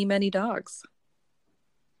many, many dogs.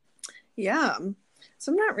 Yeah.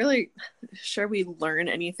 So I'm not really sure we learn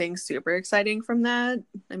anything super exciting from that.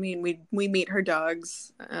 I mean, we meet her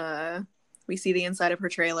dogs. We see the inside of her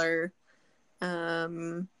trailer.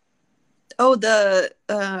 The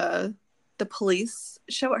police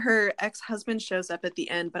show, her ex-husband shows up at the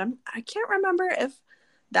end, but I can't remember if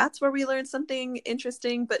that's where we learn something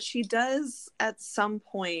interesting, but she does at some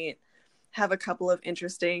point have a couple of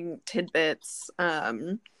interesting tidbits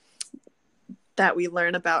that we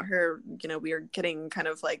learn about her. You know, we are getting kind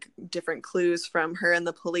of like different clues from her and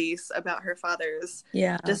the police about her father's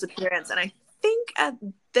disappearance. And I think at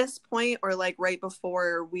this point, or like right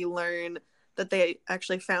before, we learn that they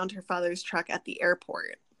actually found her father's truck at the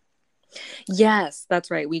airport. Yes, that's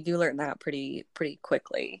right. We do learn that pretty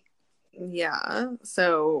quickly. Yeah.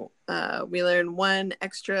 So we learn one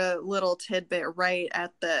extra little tidbit right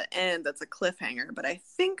at the end that's a cliffhanger, but I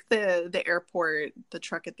think the airport, the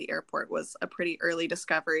truck at the airport, was a pretty early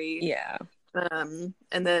discovery. Yeah. And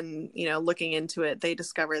then, you know, looking into it, they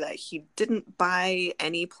discover that he didn't buy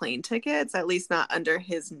any plane tickets, at least not under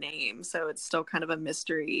his name. So it's still kind of a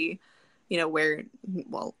mystery, you know, where,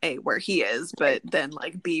 well, A, where he is, but then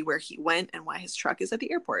like B, where he went and why his truck is at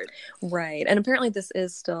the airport. Right. And apparently this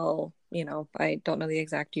is still, you know, I don't know the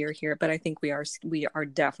exact year here, but I think we are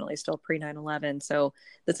definitely still pre 9/11. So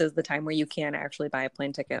this is the time where you can actually buy a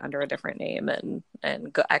plane ticket under a different name and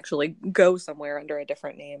actually go somewhere under a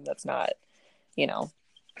different name that's not, you know,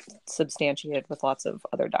 substantiated with lots of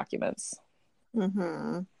other documents.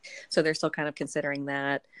 Mm-hmm. So they're still kind of considering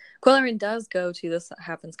that. Quillerin does go to, this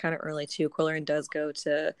happens kind of early too, Quillerin does go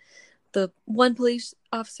to the one police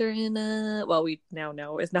officer in, well, we now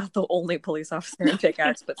know is not the only police officer in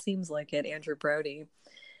Pickaxe, but seems like it, Andrew Brody.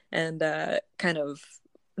 And they kind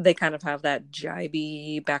of have that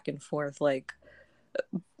jibey back and forth, like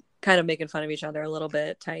kind of making fun of each other a little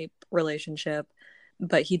bit type relationship.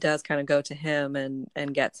 But he does kind of go to him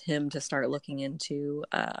and gets him to start looking into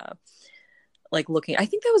I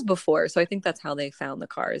think that was before, so I think that's how they found the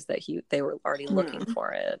cars, that they were already looking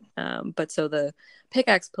for it. But so the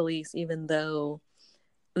Pickaxe police, even though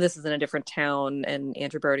this is in a different town and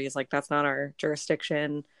Andrew Brody is like, that's not our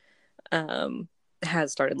jurisdiction,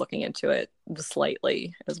 has started looking into it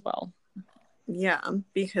slightly as well. Yeah,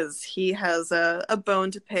 because he has a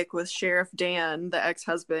bone to pick with Sheriff Dan, the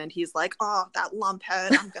ex-husband. He's like, oh, that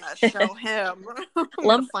lumphead, I'm gonna show him. I'm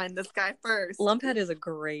gonna find this guy first. Lumphead is a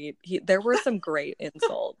great, there were some great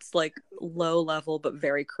insults, like low level but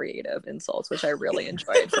very creative insults, which I really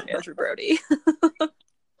enjoyed from Andrew Brody.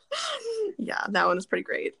 Yeah, that one is pretty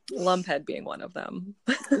great. Lumphead being one of them.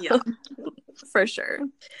 Yeah, for sure.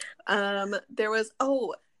 There was,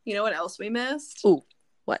 you know what else we missed? Ooh,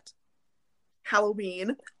 what?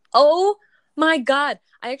 Halloween. Oh my God.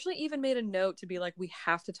 I actually even made a note to be like, we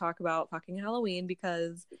have to talk about fucking Halloween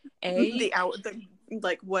because the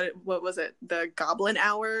like what was it? The Goblin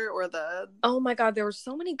Hour or the Oh my God, there were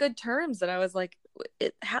so many good terms that I was like,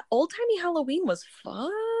 old-timey Halloween was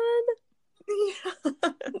fun.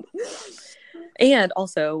 And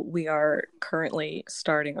also, we are currently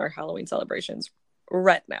starting our Halloween celebrations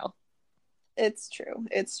right now. It's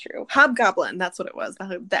true. Hobgoblin, that's what it was.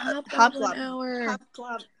 Hobgoblin Hour.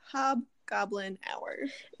 Hobgoblin Hour.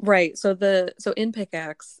 Right. So in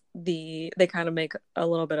Pickaxe, they kind of make a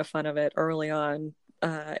little bit of fun of it early on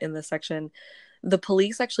in this section. The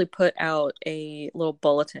police actually put out a little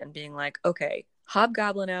bulletin being like, okay,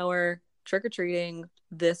 Hobgoblin Hour, trick-or-treating,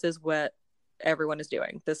 this is what everyone is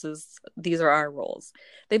doing. These are our rules.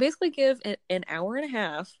 They basically give an hour and a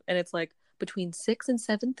half, and it's like between 6 and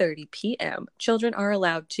 7:30 p.m. children are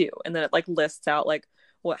allowed to, and then it like lists out like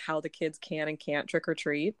how the kids can and can't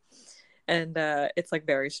trick-or-treat. And it's like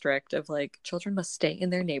very strict of like children must stay in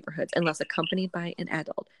their neighborhoods unless accompanied by an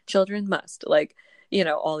adult. Children must, like, you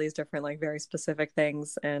know, all these different like very specific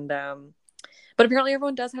things. And but apparently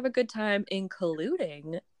everyone does have a good time,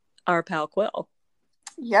 including our pal Quill.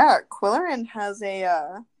 Yeah, Quillerin has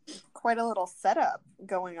a quite a little setup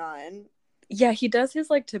going on. Yeah, he does his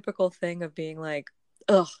like typical thing of being like,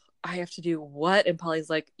 ugh, I have to do what? And Polly's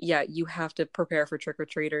like, yeah, you have to prepare for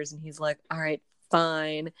trick-or-treaters. And he's like, all right,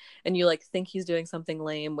 fine. And you like think he's doing something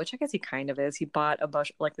lame, which I guess he kind of is. He bought a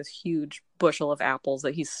bush, like this huge bushel of apples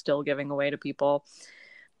that he's still giving away to people.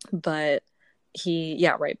 But he,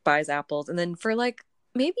 yeah, right, buys apples. And then for like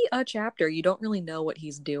maybe a chapter, you don't really know what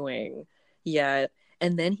he's doing yet.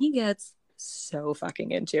 And then he gets so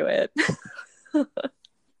fucking into it.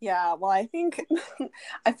 Yeah, well, I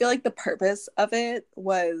feel like the purpose of it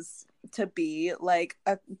was to be like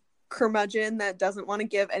a curmudgeon that doesn't want to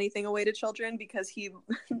give anything away to children, because he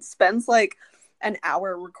spends like an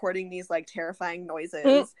hour recording these like terrifying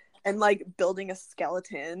noises and like building a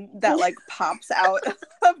skeleton that like pops out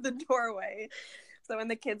of the doorway. So when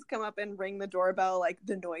the kids come up and ring the doorbell, like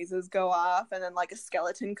the noises go off, and then like a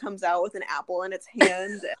skeleton comes out with an apple in its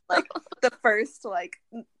hand. And, like the first like,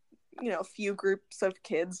 you know, few groups of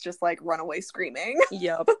kids just like run away screaming.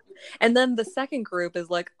 Yep. And then the second group is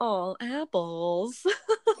like, all apples.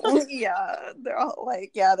 Yeah, they're all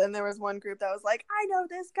like, yeah. Then there was one group that was like, I know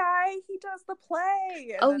this guy, he does the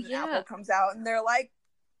play. And then an apple comes out and they're like,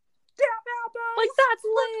 damn apples! Like, that's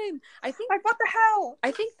lame. I think, like, what the hell?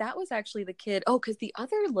 I think that was actually the kid. Oh, because the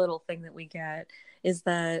other little thing that we get is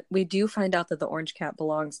that we do find out that the orange cat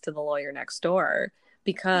belongs to the lawyer next door,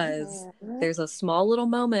 because there's a small little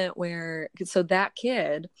moment where, so that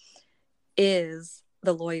kid is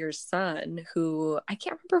the lawyer's son, who I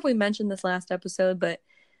can't remember if we mentioned this last episode, but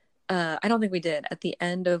I don't think we did. At the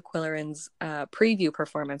end of Quillerin's preview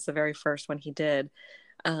performance, the very first one he did,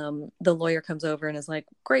 the lawyer comes over and is like,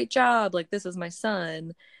 great job, like, this is my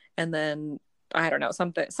son. And then I don't know,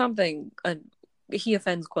 something he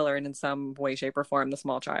offends Quillerin in some way, shape, or form, the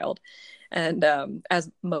small child, and as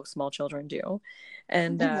most small children do.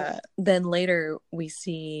 And then later we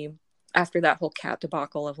see, after that whole cat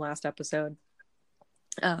debacle of last episode,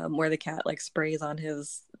 where the cat like sprays on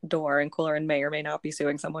his door and Quillerin may or may not be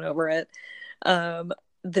suing someone over it,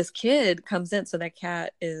 this kid comes in. So that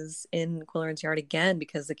cat is in Quillerin's yard again,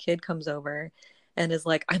 because the kid comes over and is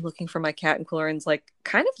like, I'm looking for my cat. And Quillerin's like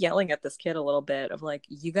kind of yelling at this kid a little bit of like,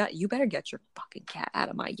 you better get your fucking cat out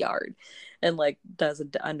of my yard. And like does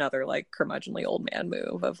another like curmudgeonly old man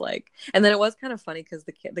move of like, and then it was kind of funny because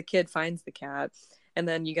the kid finds the cat, and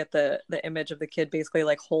then you get the image of the kid basically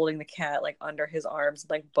like holding the cat like under his arms,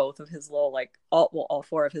 like both of his little like all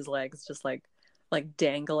four of his legs just like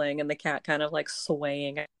dangling, and the cat kind of like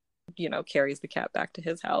swaying, you know, carries the cat back to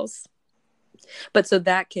his house. But so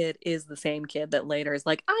that kid is the same kid that later is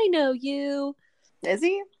like, I know you. Is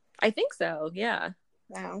he? I think so, yeah.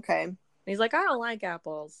 Oh, okay. And he's like, I don't like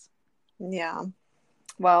apples. Yeah.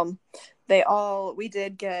 Well, we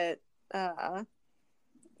did get,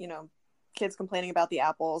 you know, kids complaining about the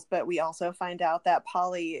apples, but we also find out that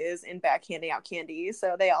Polly is in back handing out candy.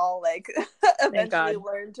 So they all like eventually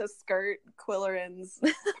learn to skirt Quillerin's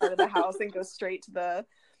part of the house and go straight to the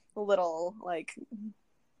little like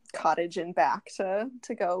cottage in back to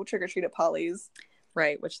go trick-or-treat at Polly's.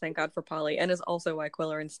 Right, which thank God for Polly, and is also why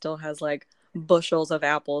Quillerin still has like bushels of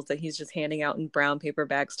apples that he's just handing out in brown paper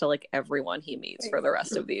bags to like everyone he meets for the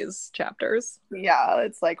rest of these chapters. Yeah,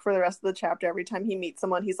 it's like for the rest of the chapter, every time he meets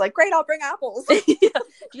someone, he's like, great, I'll bring apples. Yeah.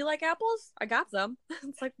 Do you like apples? I got some.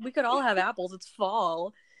 It's like, we could all have apples. It's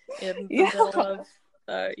fall in the middle of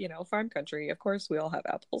you know, farm country. Of course we all have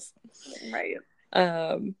apples. Right.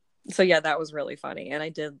 So yeah, that was really funny. And I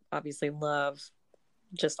did obviously love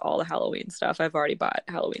just all the Halloween stuff. I've already bought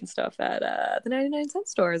Halloween stuff at the 99-cent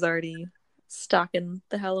store is already stocking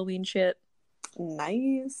the Halloween shit.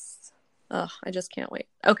 Nice. Oh, I just can't wait.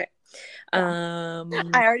 Okay. I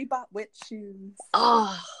already bought witch shoes.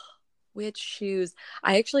 Oh, witch shoes.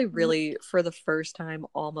 I actually really, for the first time,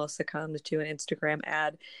 almost succumbed to an Instagram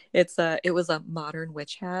ad. It was a modern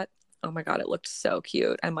witch hat. Oh my God, it looked so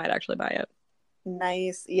cute. I might actually buy it.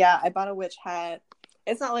 Nice. Yeah, I bought a witch hat.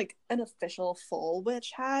 It's not like an official full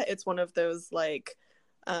witch hat. It's one of those like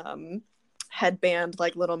headband,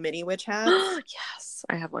 like little mini witch hats. Yes,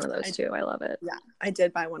 I have one of those too. I love it. Yeah, I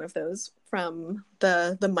did buy one of those from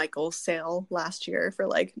the Michaels sale last year for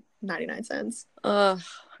like 99 cents. Oh,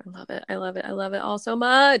 I love it. I love it. I love it all so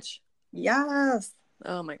much. Yes.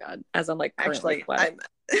 Oh my God. As I'm like Actually, I'm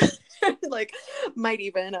like might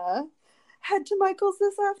even head to Michael's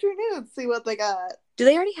this afternoon, see what they got. Do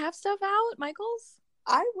they already have stuff out, Michael's?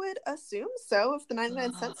 I would assume so. If the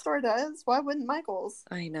 99-cent store does, why wouldn't Michael's?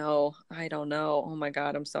 I know. I don't know. Oh my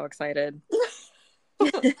God, I'm so excited.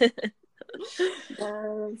 Yes.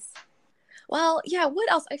 Well, yeah,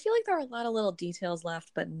 what else? I feel like there are a lot of little details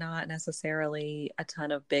left, but not necessarily a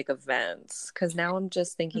ton of big events. Because now I'm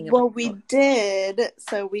just thinking about... Well, we did.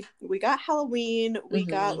 So we got Halloween. We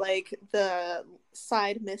got like the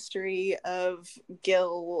side mystery of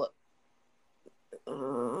Gil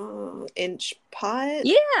Inch Pot.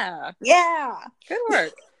 Yeah. Good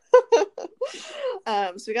work.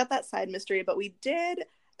 So we got that side mystery, but we did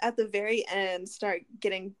at the very end start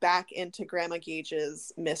getting back into Grandma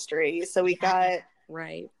Gage's mystery. So we got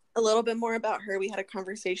a little bit more about her. We had a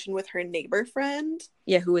conversation with her neighbor friend.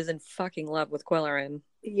 Yeah, who is in fucking love with Quillerin.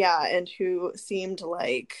 Yeah, and who seemed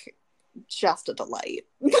like just a delight.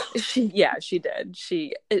 She did.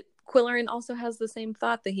 Quillerin also has the same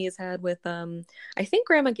thought that he has had with I think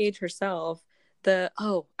Grandma Gage herself.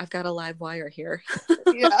 I've got a live wire here.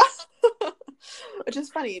 Yeah. Which is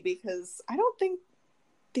funny because I don't think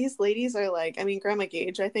these ladies are like, I mean, Grandma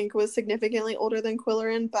Gage, I think, was significantly older than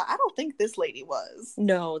Quillerin, but I don't think this lady was.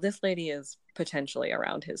 No, this lady is potentially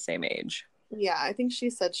around his same age. Yeah, I think she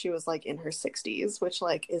said she was like in her 60s, which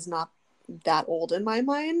like is not that old in my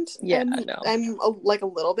mind. Yeah, I'm like a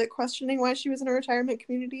little bit questioning why she was in a retirement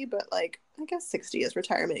community, but like I guess 60 is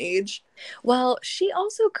retirement age. Well, she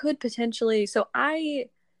also could potentially. So I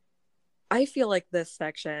feel like this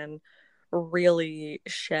section really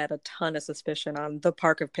shed a ton of suspicion on the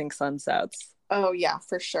Park of Pink Sunsets. Oh yeah,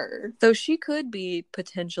 for sure. So she could be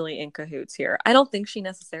potentially in cahoots here. I don't think she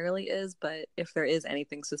necessarily is, but if there is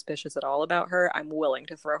anything suspicious at all about her, I'm willing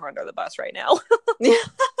to throw her under the bus right now.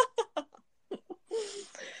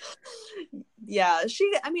 Yeah,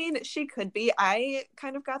 she could be. I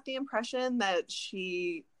kind of got the impression that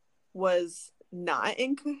she was not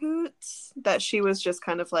in cahoots, that she was just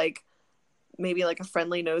kind of like maybe like a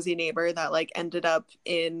friendly nosy neighbor that like ended up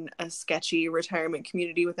in a sketchy retirement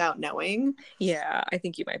community without knowing. Yeah, I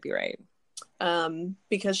think you might be right.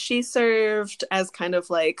 Because she served as kind of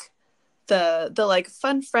like the like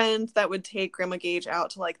fun friend that would take Grandma Gage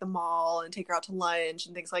out to like the mall and take her out to lunch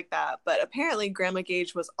and things like that. But apparently Grandma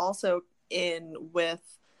Gage was also in with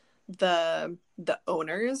the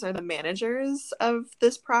owners or the managers of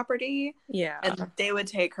this property. Yeah. And they would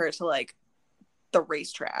take her to like the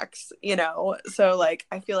racetracks, you know? So like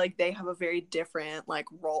I feel like they have a very different like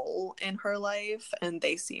role in her life, and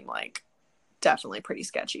they seem like definitely pretty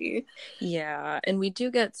sketchy. Yeah, and we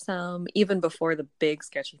do get some, even before the big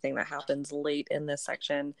sketchy thing that happens late in this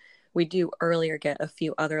section, we do earlier get a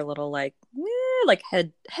few other little like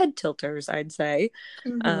head tilters, I'd say.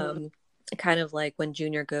 Kind of like when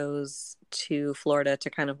Junior goes to Florida to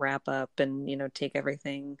kind of wrap up and, you know, take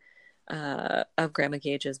everything of Grandma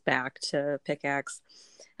Gage's back to Pickaxe.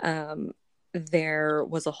 There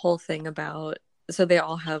was a whole thing about, so they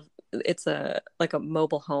all have, it's a like a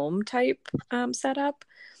mobile home type setup.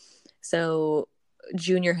 So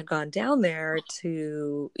Junior had gone down there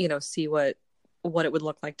to, you know, see what it would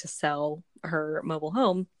look like to sell her mobile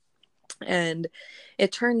home. And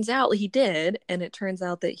it turns out he did. And it turns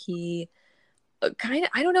out that he kind of,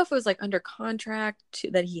 I don't know if it was like under contract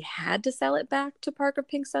that he had to sell it back to Park of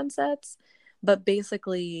Pink Sunsets, but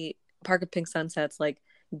basically Park of Pink Sunsets like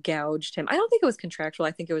gouged him. I don't think it was contractual.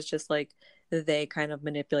 I think it was just like they kind of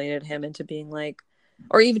manipulated him into being like,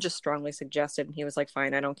 or even just strongly suggested, and he was like,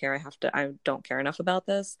 fine, I don't care, I don't care enough about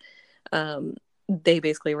this. They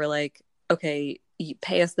basically were like, okay, you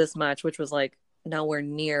pay us this much, which was like nowhere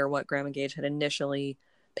near what Grandma Gage had initially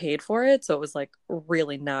paid for it, so it was like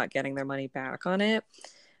really not getting their money back on it,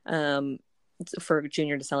 for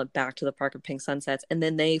Junior to sell it back to the Park of Pink Sunsets. And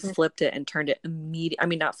then they flipped it and turned it I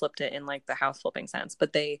mean, not flipped it in like the house flipping sense,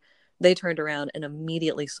 but they turned around and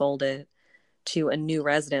immediately sold it to a new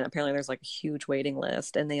resident. Apparently there's like a huge waiting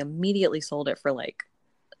list, and they immediately sold it for like,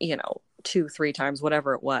 2-3 times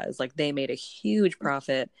whatever it was. Like they made a huge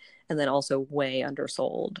profit, and then also way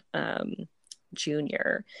undersold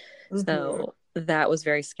Junior. So that was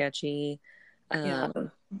very sketchy. Yeah.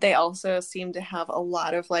 They also seem to have a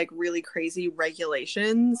lot of like really crazy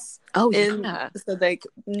regulations. Yeah. So like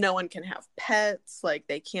no one can have pets, like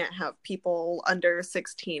they can't have people under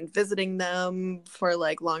 16 visiting them for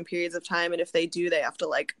like long periods of time, and if they do, they have to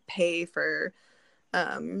like pay for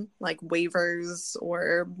like waivers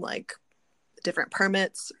or like different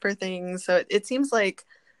permits for things. So it seems like,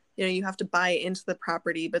 you have to buy into the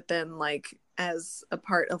property, but then like as a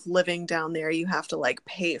part of living down there, you have to like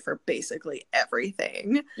pay for basically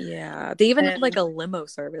everythin. Yeah. They even had like a limo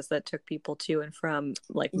service that took people to and from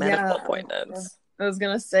like medical appointments. I was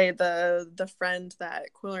gonna say the friend that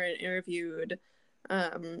Quillerin interviewed,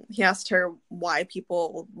 he asked her why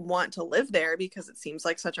people want to live there because it seems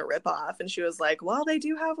like such a ripoff, and she was like, well, they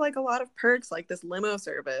do have like a lot of perks, like this limo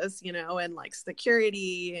service, and like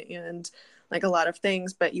security and like a lot of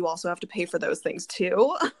things, but you also have to pay for those things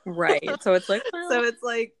too. Right. So it's like, well, so it's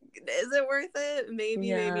like, is it worth it?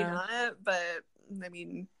 Maybe, maybe not. But I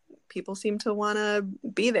mean, people seem to want to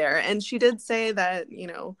be there. And she did say that,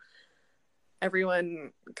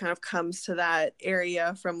 everyone kind of comes to that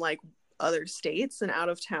area from like other states and out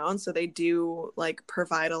of town. So they do like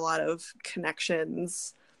provide a lot of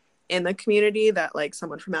connections in the community that like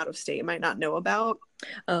someone from out of state might not know about.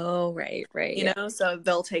 Oh, right. So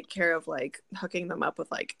they'll take care of like hooking them up with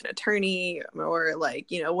like an attorney or like,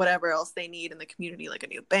 whatever else they need in the community, like a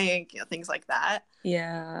new bank, things like that.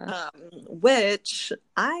 Yeah. Which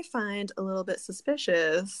I find a little bit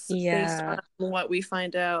suspicious based on what we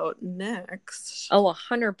find out next. Oh,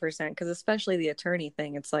 100%. Because especially the attorney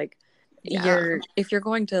thing, it's like if you're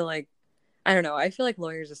going to like, I don't know, I feel like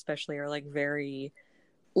lawyers especially are like very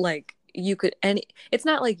like it's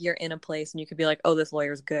not like you're in a place and you could be like, oh, this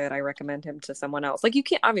lawyer's good, I recommend him to someone else. Like you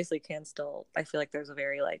can still, I feel like there's a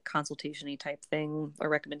very like consultation-y type thing or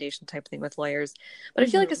recommendation type thing with lawyers, but I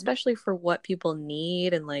feel like especially for what people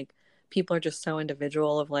need, and like people are just so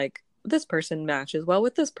individual of like, this person matches well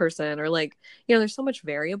with this person, or like, there's so much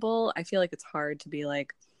variable. I feel like it's hard to be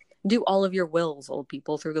like, do all of your wills, old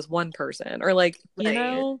people, through this one person, or like,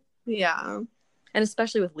 yeah. And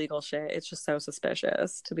especially with legal shit, it's just so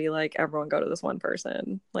suspicious to be like, everyone go to this one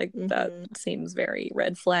person. Like, that seems very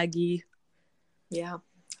red flaggy. Yeah,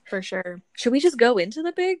 for sure. Should we just go into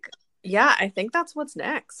the big? Yeah, I think that's what's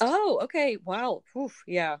next. Oh, okay. Wow. Oof.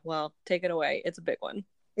 Yeah, well, take it away. It's a big one.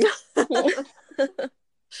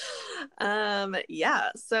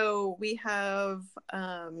 So we have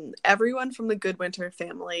everyone from the Goodwinter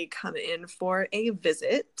family come in for a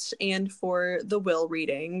visit and for the will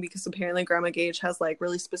reading, because apparently Grandma Gage has like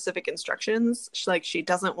really specific instructions. She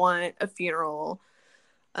doesn't want a funeral,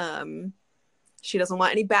 she doesn't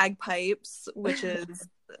want any bagpipes, which is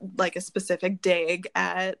like a specific dig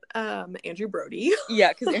at Andrew Brody.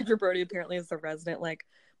 Yeah, because Andrew Brody apparently is the resident like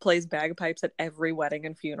plays bagpipes at every wedding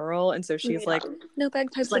and funeral, and so she's like, no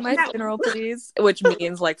bagpipes at my funeral, please, which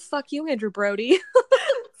means like, fuck you, Andrew Brody.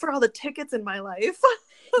 For all the tickets in my life.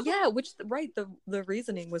 Yeah, which the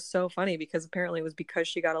reasoning was so funny, because apparently it was because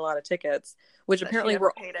she got a lot of tickets, which that apparently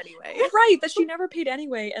were paid anyway. Right, that she never paid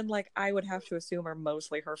anyway, and like I would have to assume are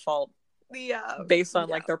mostly her fault. Yeah, based on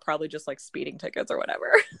like they're probably just like speeding tickets or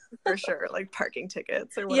whatever. For sure, like parking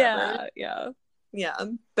tickets or whatever. Yeah,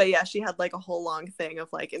 but yeah, she had like a whole long thing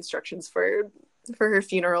of like instructions for her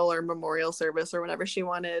funeral or memorial service or whatever she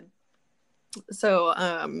wanted.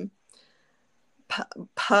 So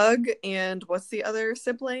Pug and what's the other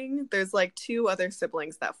sibling? There's like 2 other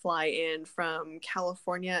siblings that fly in from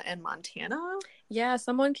California and Montana. Yeah,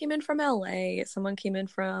 someone came in from LA, someone came in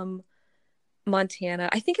from Montana.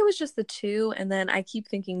 I think it was just the 2, and then I keep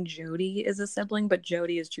thinking Jody is a sibling, but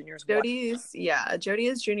Jody is Junior's wife. Jody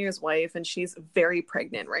is Junior's wife, and she's very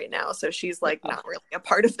pregnant right now, so she's like not really a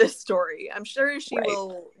part of this story. I'm sure she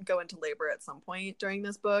will go into labor at some point during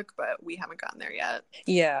this book, but we haven't gotten there yet.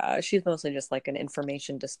 Yeah, she's mostly just like an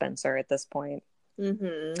information dispenser at this point.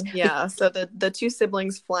 Yeah, so the 2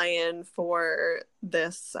 siblings fly in for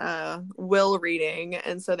this will reading,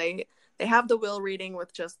 and so they have the will reading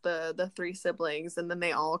with just the 3 siblings, and then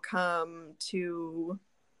they all come to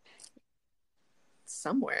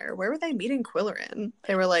somewhere. Where were they meeting Quillerin?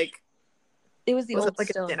 They were like, it was it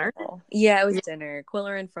like a dinner? Yeah, it was dinner.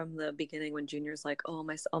 Quillerin from the beginning, when Junior's like, oh,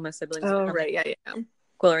 all my siblings are coming. Right, yeah.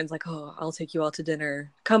 Quillerin's like, oh, I'll take you all to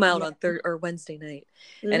dinner. Come out on Thursday or Wednesday night.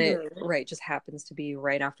 And it just happens to be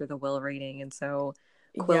right after the will reading, and so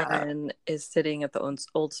Quillerin is sitting at the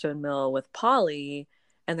Old Stone Mill with Polly,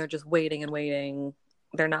 and they're just waiting and waiting.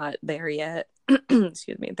 They're not there yet.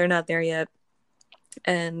 Excuse me. They're not there yet.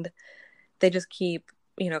 And they just keep,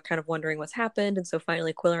 kind of wondering what's happened. And so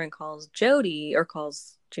finally Quillerin calls Jody, or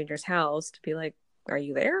calls Junior's house to be like, are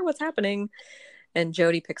you there? What's happening? And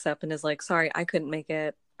Jody picks up and is like, sorry, I couldn't make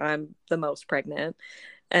it. I'm the most pregnant.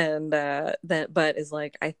 And but is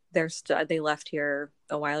like, they left here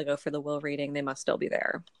a while ago for the will reading. They must still be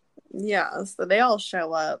there. Yeah, so they all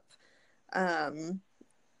show up.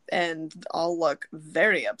 And all look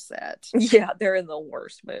very upset. Yeah, they're in the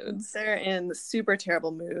worst moods. They're in super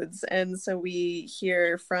terrible moods. And so we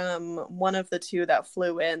hear from one of the two that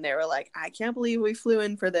flew in. They were like, I can't believe we flew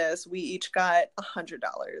in for this. We each got $100.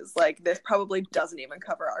 Like, this probably doesn't even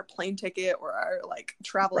cover our plane ticket or our like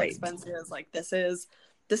travel expenses. Like, this is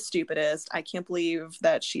the stupidest. I can't believe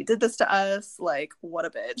that she did this to us. Like, what a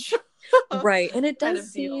bitch. Right. And it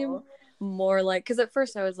does seem more like, because at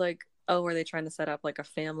first I was like, oh, are they trying to set up like a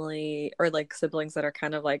family or like siblings that are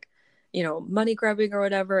kind of like, money grubbing or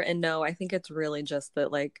whatever? And no, I think it's really just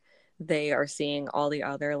that like they are seeing all the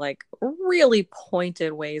other like really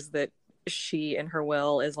pointed ways that she in her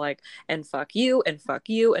will is like, and fuck you and fuck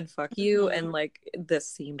you and fuck you. And like this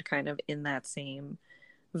seemed kind of in that same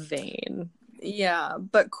vein. Yeah,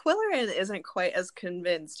 but Quillerin isn't quite as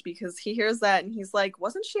convinced because he hears that and he's like,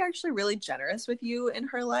 wasn't she actually really generous with you in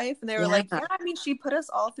her life? And they were like, yeah, I mean, she put us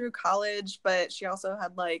all through college, but she also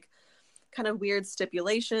had like kind of weird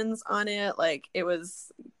stipulations on it. Like, it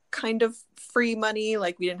was kind of free money.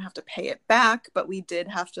 Like, we didn't have to pay it back, but we did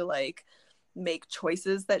have to like make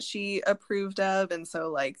choices that she approved of. And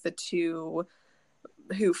so like the two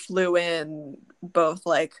who flew in both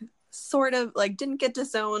like sort of like didn't get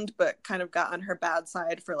disowned, but kind of got on her bad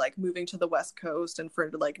side for like moving to the West Coast and for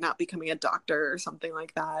like not becoming a doctor or something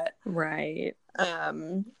like that. Right.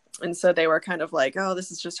 And so they were kind of like, oh, this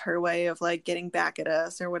is just her way of like getting back at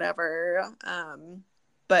us or whatever.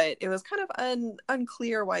 But it was kind of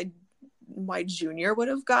unclear why Junior would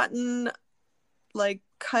have gotten like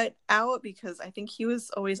cut out, because I think he was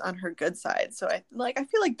always on her good side. So I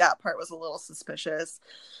feel like that part was a little suspicious.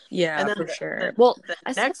 Yeah, and then for sure.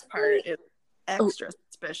 The next part is extra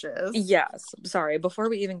suspicious. Yes. Sorry. Before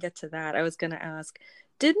we even get to that, I was going to ask,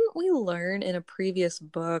 didn't we learn in a previous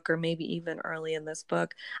book, or maybe even early in this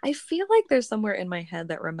book, I feel like there's somewhere in my head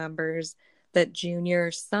that remembers that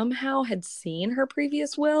Junior somehow had seen her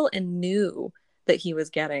previous will and knew that he was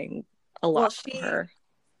getting a lot from her.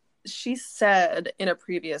 She said in a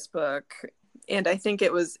previous book, and I think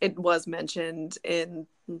it was mentioned in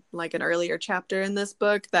like an earlier chapter in this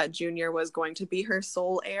book, that Junior was going to be her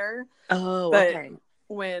sole heir. Oh, but okay.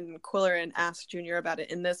 When Quillerin asked Junior about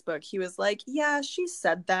it in this book, he was like, yeah, she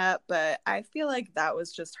said that, but I feel like that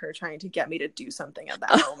was just her trying to get me to do something at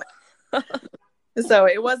that moment. So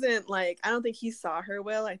it wasn't like, I don't think he saw her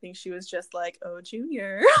will. I think she was just like, oh,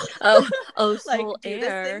 Junior. oh, like, soul do heir.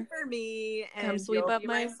 this thing for me and come sweep up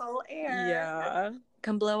my soul heir. Yeah.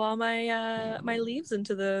 Come blow all my my leaves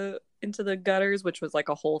into the gutters, which was like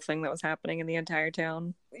a whole thing that was happening in the entire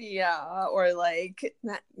town. Yeah, or like,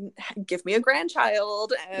 give me a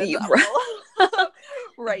grandchild and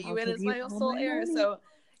write you in as my sole heir. So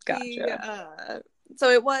gotcha. So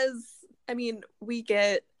it was, I mean, we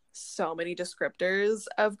get so many descriptors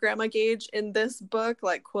of Grandma Gage in this book.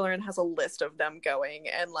 Like, Quillerin has a list of them going,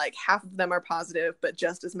 and like half of them are positive, but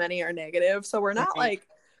just as many are negative. So we're not like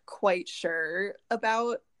quite sure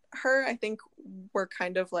about her. I think we're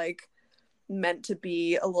kind of like meant to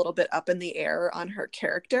be a little bit up in the air on her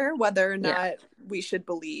character, whether or not we should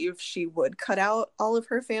believe she would cut out all of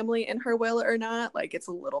her family in her will or not. Like, it's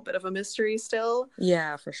a little bit of a mystery still.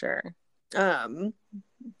 Yeah, for sure.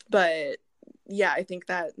 But yeah, I think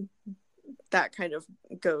that kind of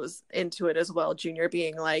goes into it as well. Junior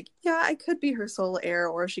being like, yeah, I could be her sole heir,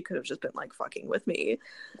 or she could have just been like fucking with me.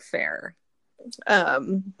 Fair.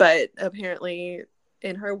 But apparently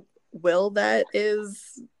in her will that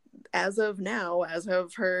is, as of now, as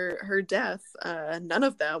of her death, none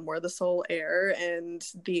of them were the sole heir, and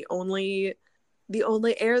the only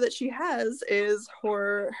heir that she has is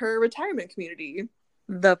her retirement community,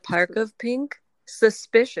 the Park of Pink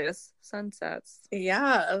Suspicious Sunsets.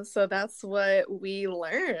 Yeah, so that's what we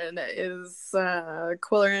learn is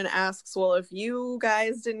Quillerin asks, well, if you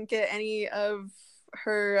guys didn't get any of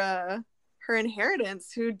her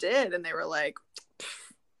inheritance, who did? And they were like,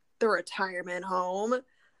 the retirement home.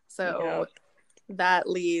 So that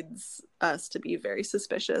leads us to be very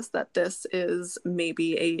suspicious that this is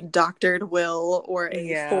maybe a doctored will, or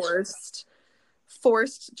a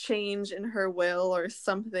forced change in her will, or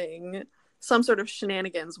something. Some sort of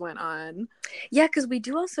shenanigans went on. Yeah, because we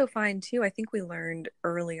do also find too, I think we learned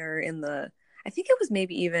earlier in the, I think it was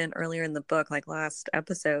maybe even earlier in the book, like last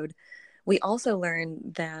episode, we also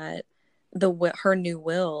learned that her new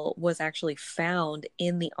will was actually found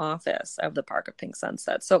in the office of the Park of Pink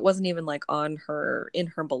Sunset. So it wasn't even like in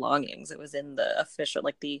her belongings. It was in the official,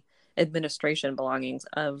 like the administration belongings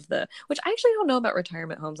of which I actually don't know about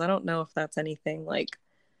retirement homes. I don't know if that's anything like,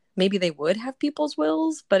 maybe they would have people's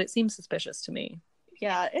wills, but it seems suspicious to me.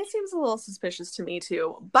 Yeah, it seems a little suspicious to me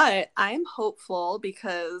too. But I'm hopeful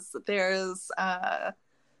because there's a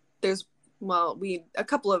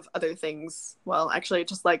couple of other things. Well, actually,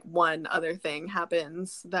 just like one other thing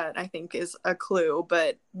happens that I think is a clue.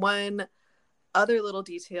 But one other little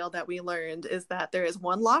detail that we learned is that there is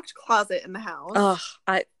one locked closet in the house. Oh,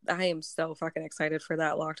 I am so fucking excited for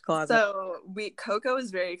that locked closet. So Coco is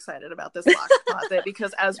very excited about this locked closet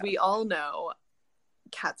because, as we all know,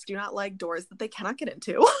 cats do not like doors that they cannot get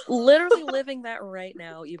into. Literally living that right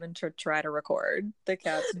now, even to try to record. The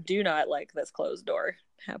cats do not like this closed door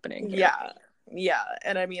happening here. Yeah.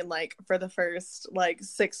 And I mean, like, for the first, like,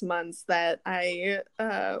 6 months that I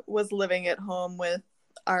was living at home with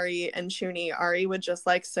Ari and Shuni, Ari would just,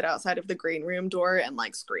 like, sit outside of the green room door and,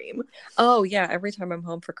 like, scream. Oh, yeah. Every time I'm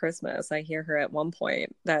home for Christmas, I hear her at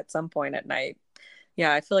some point at night.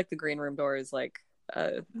 Yeah, I feel like the green room door is, like,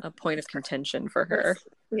 a point of contention for her.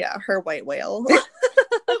 Yeah, her white whale.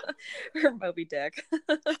 Her Moby Dick.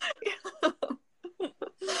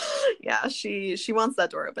 Yeah, she wants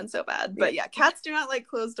that door open so bad. But yeah, cats do not like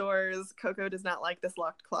closed doors. Coco does not like this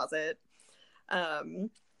locked closet.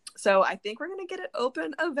 So I think we're gonna get it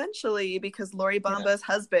open eventually because Lori Bomba's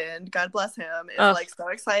husband, God bless him, is like so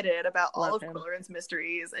excited about all of Quilleran's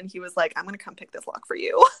mysteries, and he was like, "I'm gonna come pick this lock for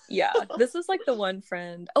you." Yeah, this is like the one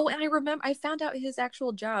friend. Oh, and I found out his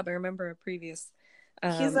actual job. I remember a previous.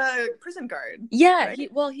 He's a prison guard. Yeah,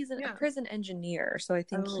 right? He's a prison engineer, so I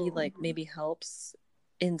think he like maybe helps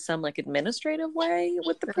in some like administrative way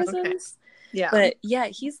with the prisons. Okay. Yeah, but yeah,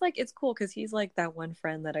 he's like, it's cool because he's like that one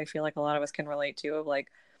friend that I feel like a lot of us can relate to, of like,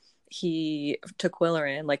 to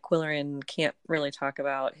Quilleran, like Quilleran can't really talk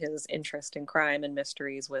about his interest in crime and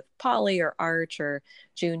mysteries with Polly or Arch or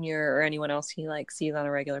Junior or anyone else he like sees on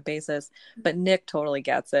a regular basis, but Nick totally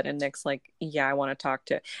gets it, and Nick's like, yeah, I want to talk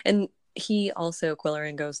to. And he also,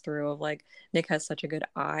 Quilleran goes through of like, Nick has such a good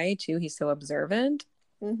eye too, he's so observant.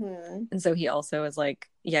 Mm-hmm. And so he also is like,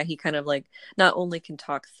 yeah, he kind of like not only can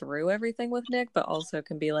talk through everything with Nick, but also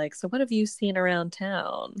can be like, so what have you seen around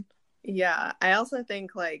town? Yeah, I also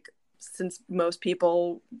think like, since most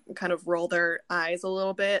people kind of roll their eyes a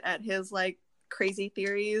little bit at his like crazy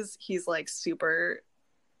theories, he's like super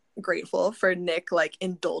grateful for Nick like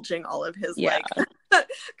indulging all of his like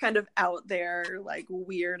kind of out there like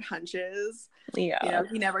weird hunches. Yeah, you know,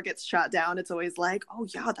 he never gets shot down. It's always like, oh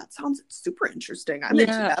yeah, that sounds super interesting, I'm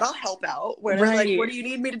into that, I'll help out. Where like, what do you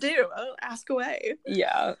need me to do? Oh, ask away.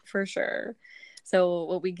 Yeah, for sure. So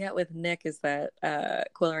what we get with Nick is that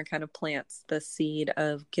Quilleran kind of plants the seed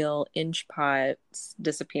of Gil Inchpot's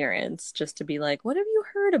disappearance, just to be like, what have you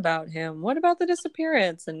heard about him? What about the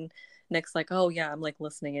disappearance? And Nick's like, oh yeah, I'm like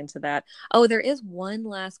listening into that. Oh, there is one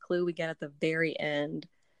last clue we get at the very end.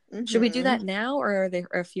 Mm-hmm. Should we do that now, or are there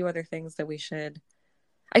a few other things that we should?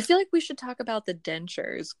 I feel like we should talk about the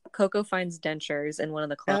dentures. Coco finds dentures in one of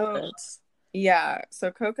the closets. Yeah,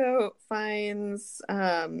 so Coco finds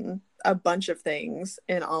a bunch of things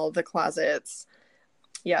in all of the closets.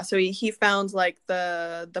 Yeah, so he found like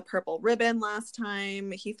the purple ribbon last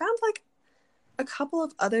time. He found like a couple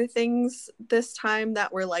of other things this time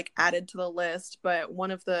that were like added to the list, but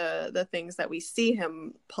one of the things that we see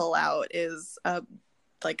him pull out is a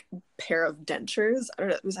like pair of dentures. I don't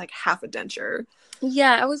know, it was like half a denture.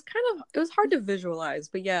 Yeah, it was hard to visualize,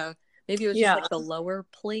 but yeah, maybe it was just like the lower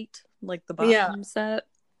plate, like the bottom set.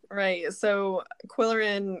 Right. So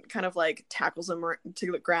Quilleran kind of like tackles him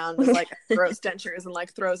to the ground with like gross dentures and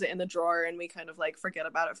like throws it in the drawer, and we kind of like forget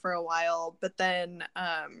about it for a while. But then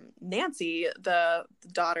Nancy, the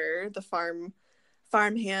daughter, the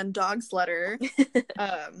farmhand dog sletter,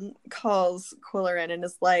 calls Quilleran and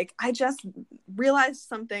is like, I just realized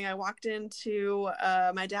something. I walked into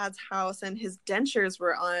my dad's house and his dentures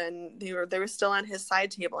were they were still on his side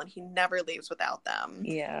table, and he never leaves without them.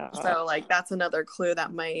 Yeah. So like that's another clue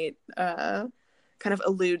that might kind of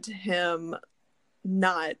allude to him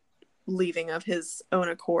not leaving of his own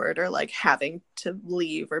accord, or like having to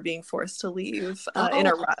leave or being forced to leave in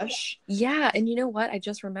a rush. Yeah, and you know what? I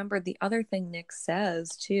just remembered the other thing Nick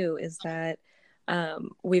says too is that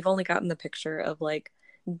we've only gotten the picture of like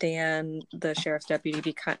Dan, the sheriff's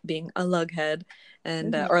deputy, being a lughead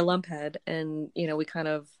and or a lumphead, and you know, we kind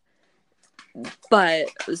of But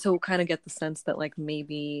so kind of get the sense that like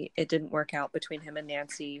maybe it didn't work out between him and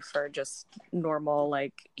Nancy for just normal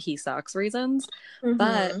like he sucks reasons.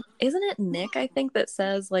 But isn't it Nick, I think, that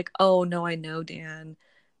says like, oh no, I know Dan.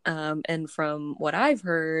 And from what I've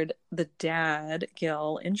heard, the dad,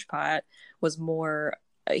 Gil Inchpot, was more,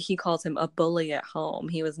 he calls him a bully at home.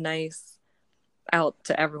 He was nice out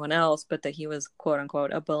to everyone else, but that he was quote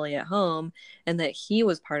unquote a bully at home, and that he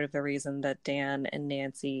was part of the reason that Dan and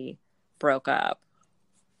Nancy broke up.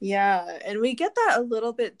 Yeah, and we get that a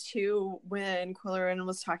little bit too when Quillerin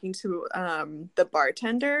was talking to the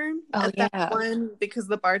bartender at that one, because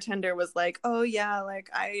the bartender was like, oh yeah, like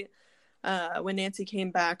I when Nancy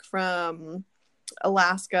came back from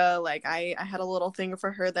Alaska, like I had a little thing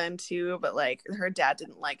for her then too, but like her dad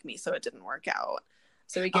didn't like me, so it didn't work out.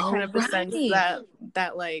 So we get kind of the sense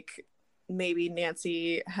that like maybe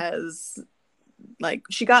Nancy has, like,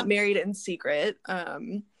 she got married in secret,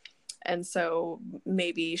 and so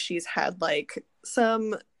maybe she's had like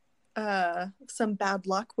some bad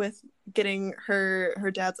luck with getting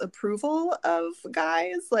her dad's approval of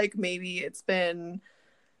guys. Like maybe it's been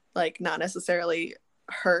like not necessarily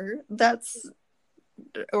her that's,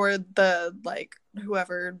 or the like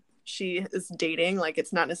whoever she is dating, like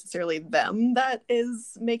it's not necessarily them that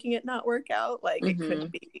is making it not work out. Like it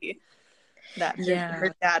could be that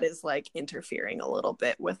her dad is like interfering a little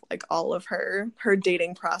bit with like all of her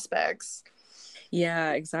dating prospects.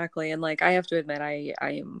 Yeah, exactly. And like I have to admit, I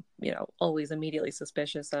am, you know, always immediately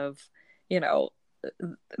suspicious of, you know,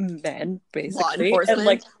 men basically, and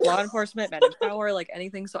like law enforcement, men in power, like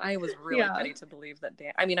anything. So I was really ready to believe that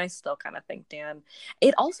Dan, I mean, I still kind of think Dan,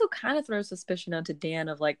 it also kind of throws suspicion onto Dan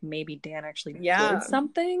of like maybe Dan actually did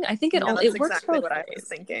something. I think it works exactly both what ways. I was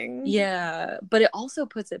thinking. Yeah, but it also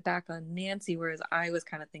puts it back on Nancy, whereas I was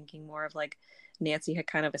kind of thinking more of like Nancy had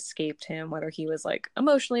kind of escaped him, whether he was like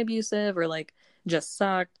emotionally abusive or like just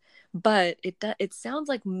sucked. But it sounds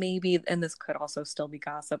like maybe, and this could also still be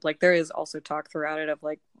gossip, like there is also talk throughout it of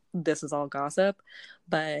like this is all gossip,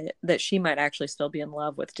 but that she might actually still be in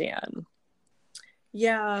love with Dan.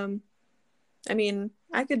 Yeah, I mean,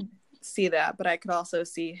 I could see that, but I could also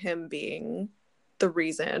see him being the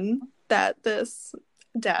reason that this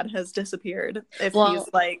dad has disappeared, if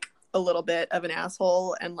he's like a little bit of an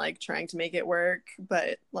asshole and like trying to make it work,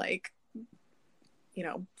 but like, you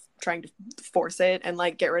know, trying to force it and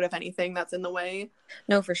like get rid of anything that's in the way.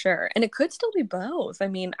 No, for sure. And it could still be both. I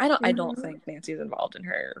mean, I don't think Nancy's involved in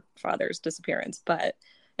her father's disappearance, but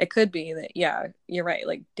it could be that, yeah, you're right.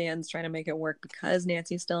 Like Dan's trying to make it work because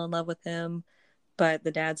Nancy's still in love with him, but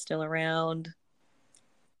the dad's still around.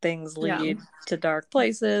 Things lead to dark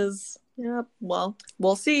places. Yep. Well,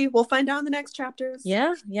 we'll see. We'll find out in the next chapters.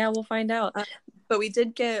 Yeah, we'll find out. But we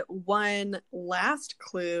did get one last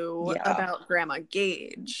clue about Grandma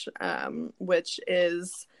Gage, which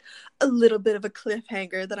is a little bit of a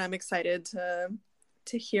cliffhanger that I'm excited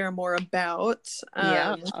to hear more about.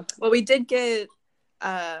 Well, we did get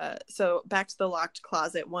so back to the locked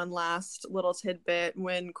closet, one last little tidbit.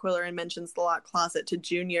 When Quillerin mentions the locked closet to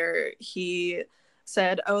Junior, he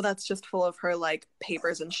said, oh, that's just full of her like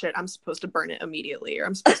papers and shit, I'm supposed to burn it immediately, or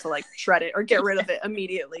I'm supposed to like shred it or get rid of it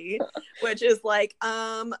immediately, which is like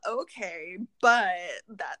okay, but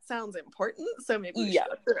that sounds important, so maybe we should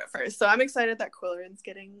go through it first. So I'm excited that Quillerin's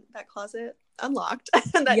getting that closet unlocked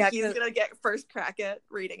and that he's gonna get first crack at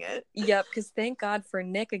reading it. Because thank God for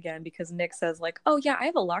Nick again, because Nick says like, oh yeah, I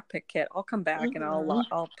have a lockpick kit, I'll come back and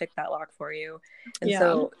I'll pick that lock for you. And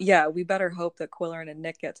so we better hope that Quillerin and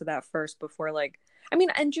Nick get to that first before, like, I mean,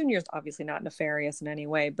 and Junior's obviously not nefarious in any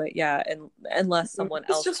way, but and unless someone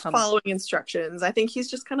else just following instructions. I think he's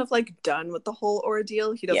just kind of like done with the whole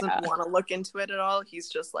ordeal. He doesn't want to look into it at all. He's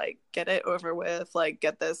just like, get it over with, like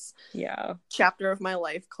get this chapter of my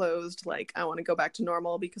life closed. Like I want to go back to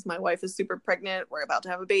normal because my wife is super pregnant. We're about to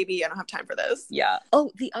have a baby. I don't have time for this. Yeah. Oh,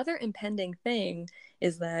 the other impending thing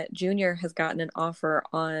is that Junior has gotten an offer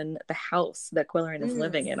on the house that Quillerin is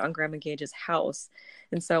living in, on Grandma Gage's house.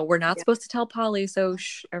 And so we're not supposed to tell Polly, so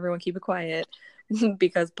everyone keep it quiet,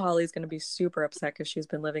 because Polly's going to be super upset because she's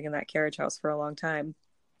been living in that carriage house for a long time.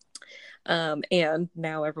 And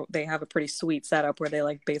now they have a pretty sweet setup where they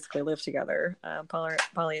like basically live together,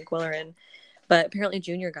 Polly and Quillerin. But apparently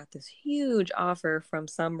Junior got this huge offer from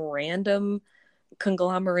some random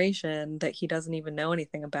conglomeration that he doesn't even know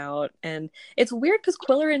anything about. And it's weird because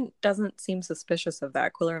Quillerin doesn't seem suspicious of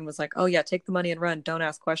that. Quillerin was like, oh yeah, take the money and run, don't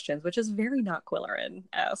ask questions, which is very not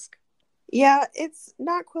Quillerin-esque. Yeah, it's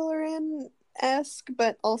not Quillerin-esque,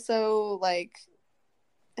 but also like,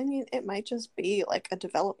 I mean, it might just be like a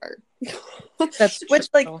developer. That's which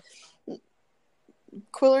like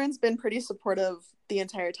Quillerin's been pretty supportive the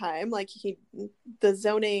entire time. Like the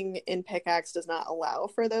zoning in Pickaxe does not allow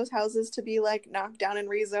for those houses to be like knocked down and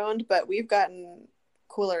rezoned, but we've gotten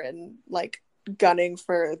Quillerin like gunning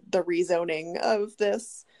for the rezoning of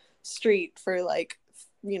this street for like,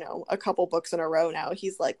 you know, a couple books in a row now.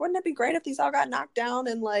 He's like, wouldn't it be great if these all got knocked down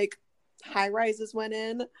and like high rises went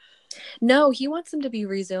in? No, he wants them to be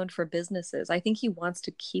rezoned for businesses. I think he wants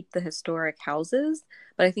to keep the historic houses,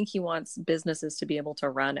 but I think he wants businesses to be able to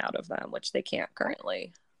run out of them, which they can't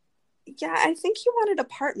currently. Yeah, I think he wanted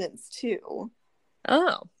apartments too.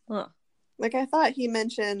 Oh, huh. Like, I thought he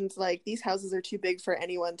mentioned, like, these houses are too big for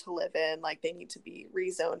anyone to live in. Like, they need to be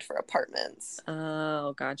rezoned for apartments.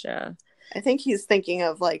 Oh, gotcha. I think he's thinking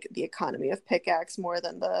of, like, the economy of Pickaxe more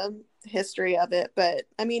than the history of it. But,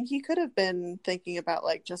 I mean, he could have been thinking about,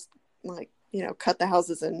 like, just, like, you know, cut the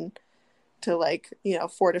houses into, like, you know,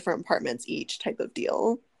 4 different apartments each type of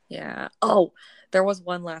deal. Yeah. Oh, there was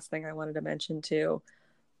one last thing I wanted to mention, too.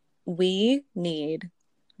 We need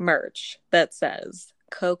merch that says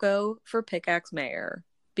Coco for Pickaxe Mayor,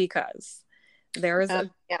 because there is a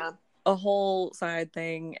whole side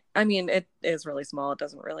thing. I mean, it is really small. It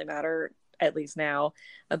doesn't really matter, at least now,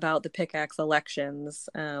 about the Pickaxe elections.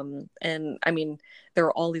 And I mean, there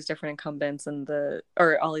are all these different incumbents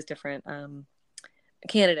or all these different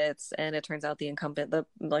candidates, and it turns out the incumbent, the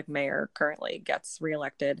like mayor, currently gets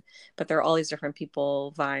reelected, but there are all these different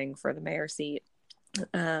people vying for the mayor seat.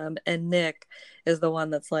 And Nick is the one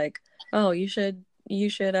that's like, oh, you should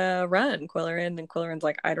run, Quillerin. And Quillerin's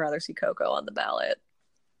like, I'd rather see Coco on the ballot.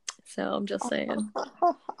 So I'm just saying,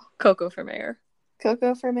 Coco for mayor.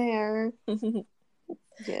 Coco for mayor.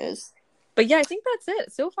 Yes. But yeah, I think that's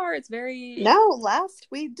it. So far, it's very... No,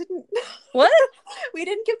 we didn't... What? We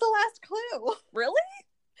didn't give the last clue. Really?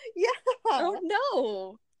 Yeah. Oh,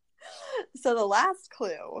 no. So the last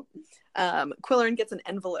clue, Quillerin gets an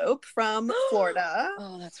envelope from Florida.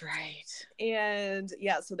 Oh, that's right. And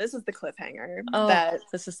yeah, so this is the cliffhanger. Oh,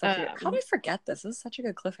 this is such a... How did I forget this? This is such a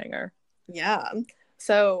good cliffhanger. Yeah.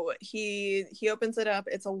 So he opens it up.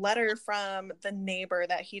 It's a letter from the neighbor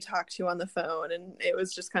that he talked to on the phone, and it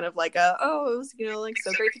was just kind of like it was, you know, like,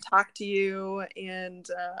 so great to talk to you, and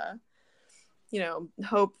you know,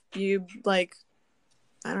 hope you, like,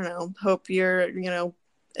 I don't know, hope your, you know,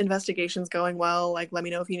 investigation's going well. Like, let me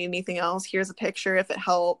know if you need anything else. Here's a picture if it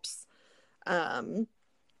helps.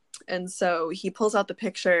 And so he pulls out the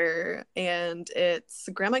picture, and it's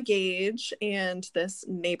Grandma Gage and this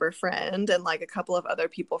neighbor friend and like a couple of other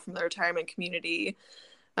people from the retirement community.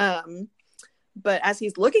 But as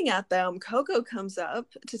he's looking at them, Coco comes up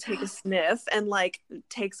to take a sniff and like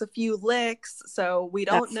takes a few licks. So we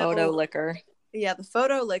don't know. Photo liquor. Yeah, the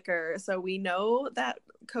photo liquor. So we know that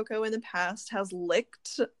Coco in the past has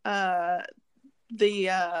licked the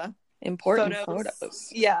important photos.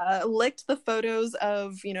 Yeah, licked the photos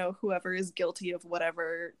of, you know, whoever is guilty of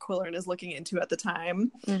whatever Quillerin is looking into at the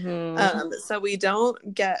time. Mm-hmm. So we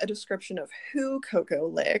don't get a description of who Coco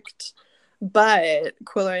licked, but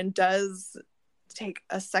Quillerin does take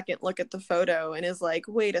a second look at the photo and is like,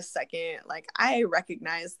 wait a second, like, I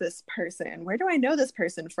recognize this person. Where do I know this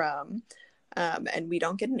person from? And we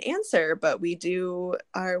don't get an answer, but we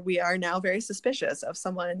are now very suspicious of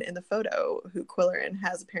someone in the photo who Quillerin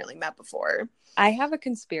has apparently met before. I have a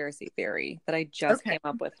conspiracy theory that I just came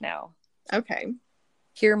up with now. Okay.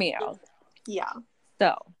 Hear me out. Yeah.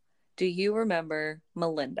 So, do you remember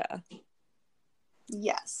Melinda?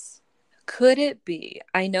 Yes. Could it be?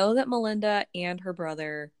 I know that Melinda and her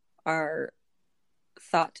brother are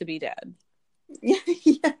thought to be dead. Yeah.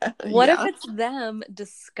 What if it's them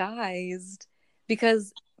disguised?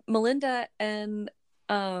 Because Melinda and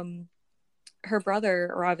her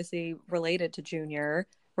brother are obviously related to Junior,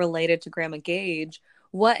 related to Grandma Gage.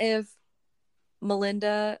 What if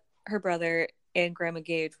Melinda, her brother, and Grandma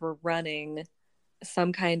Gage were running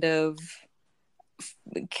some kind of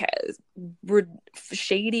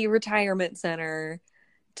shady retirement center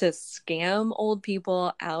to scam old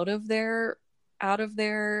people out of their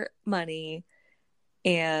money?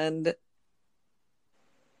 And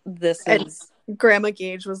Grandma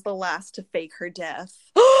Gage was the last to fake her death.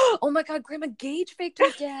 Oh my god, Grandma Gage faked her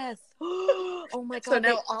death. Oh my god. So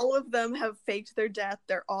now all of them have faked their death.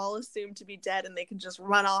 They're all assumed to be dead, and they can just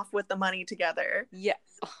run off with the money together.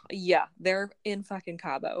 Yeah, they're in fucking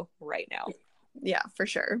Cabo right now. Yeah, for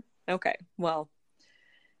sure. Okay, well,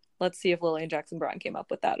 let's see if Lillian Jackson Braun came up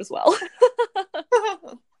with that as well.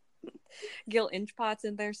 Gil Inchpot's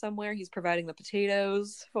in there somewhere. He's providing the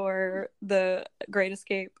potatoes for the Great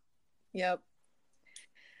Escape. Yep.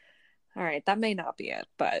 All right, that may not be it,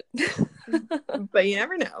 but but you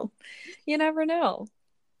never know. You never know.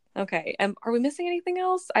 Okay. Are we missing anything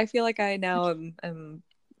else? I feel like I now am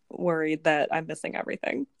worried that I'm missing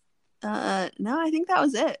everything. No, I think that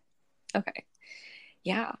was it. Okay.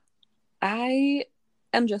 Yeah. I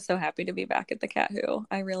am just so happy to be back at the Cat Who.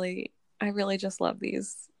 I really just love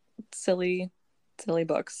these silly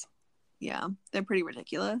books. Yeah, they're pretty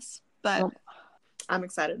ridiculous, but Well, I'm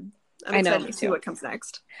excited. I'm I know, excited me to see too. what comes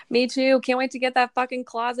next. Me too. Can't wait to get that fucking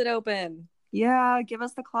closet open. Yeah, give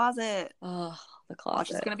us the closet. Oh, the Watch,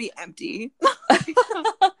 closet. it's gonna be empty.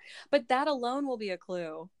 But that alone will be a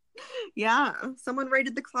clue. Yeah, someone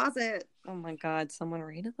raided the closet. Oh my god, someone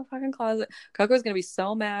raided the fucking closet. Coco's gonna be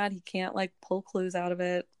so mad he can't like pull clues out of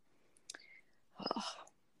it. Oh.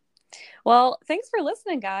 Well, thanks for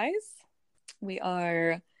listening, guys. We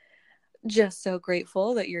are just so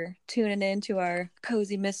grateful that you're tuning in to our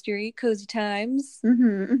cozy mystery, cozy times.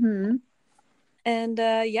 And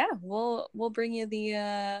yeah, we'll bring you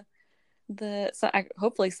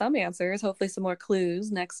hopefully some answers, hopefully some more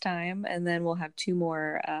clues next time, and then we'll have two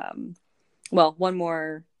more one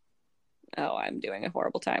more. Oh, I'm doing a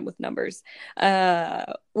horrible time with numbers.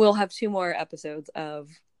 We'll have two more episodes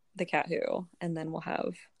of The Cat Who, and then we'll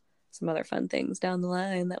have some other fun things down the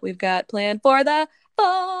line that we've got planned for the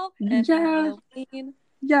fall and Halloween.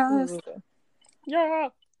 Yes. Ooh.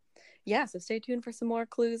 Yeah. So stay tuned for some more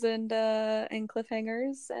clues and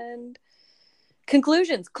cliffhangers and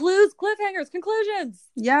conclusions. Cliffhangers, conclusions.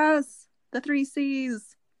 Yes. The 3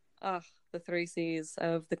 C's. Ugh, the 3 C's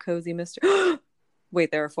of the cozy mystery.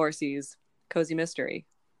 Wait, there are 4 C's. Cozy mystery.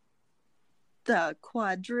 The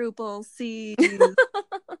quadruple C's.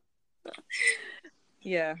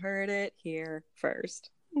 Yeah, heard it here first.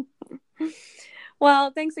 Well,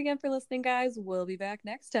 thanks again for listening, guys. We'll be back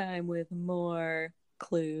next time with more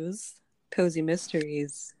clues, cozy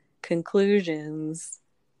mysteries, conclusions,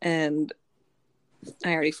 and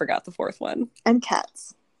I already forgot the 4th one. And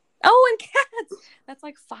cats. Oh, and cats! That's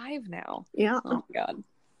like 5 now. Yeah. Oh my god.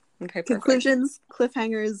 Okay, perfect. Conclusions,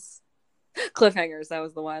 cliffhangers. Cliffhangers, that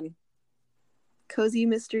was the one. Cozy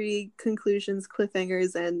mystery, conclusions,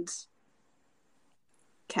 cliffhangers, and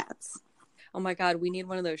cats. Oh my god, we need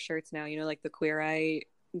one of those shirts now, you know, like the Queer Eye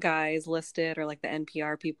guys listed or like the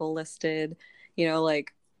NPR people listed, you know,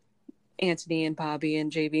 like Anthony and Bobby and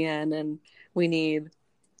JVN, and we need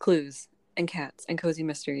clues and cats and cozy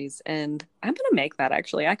mysteries, and I'm gonna make that.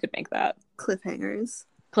 Actually, I could make that. Cliffhangers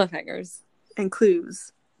and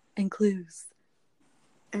clues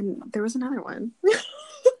and there was another one.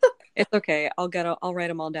 It's okay, I'll write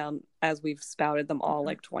them all down as we've spouted them all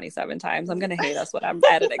like 27 times. I'm gonna hate us when I'm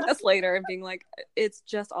editing this later and being like, it's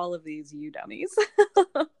just all of these, you dummies.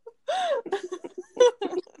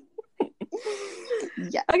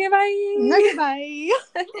 Yeah. Okay, bye. Okay, bye.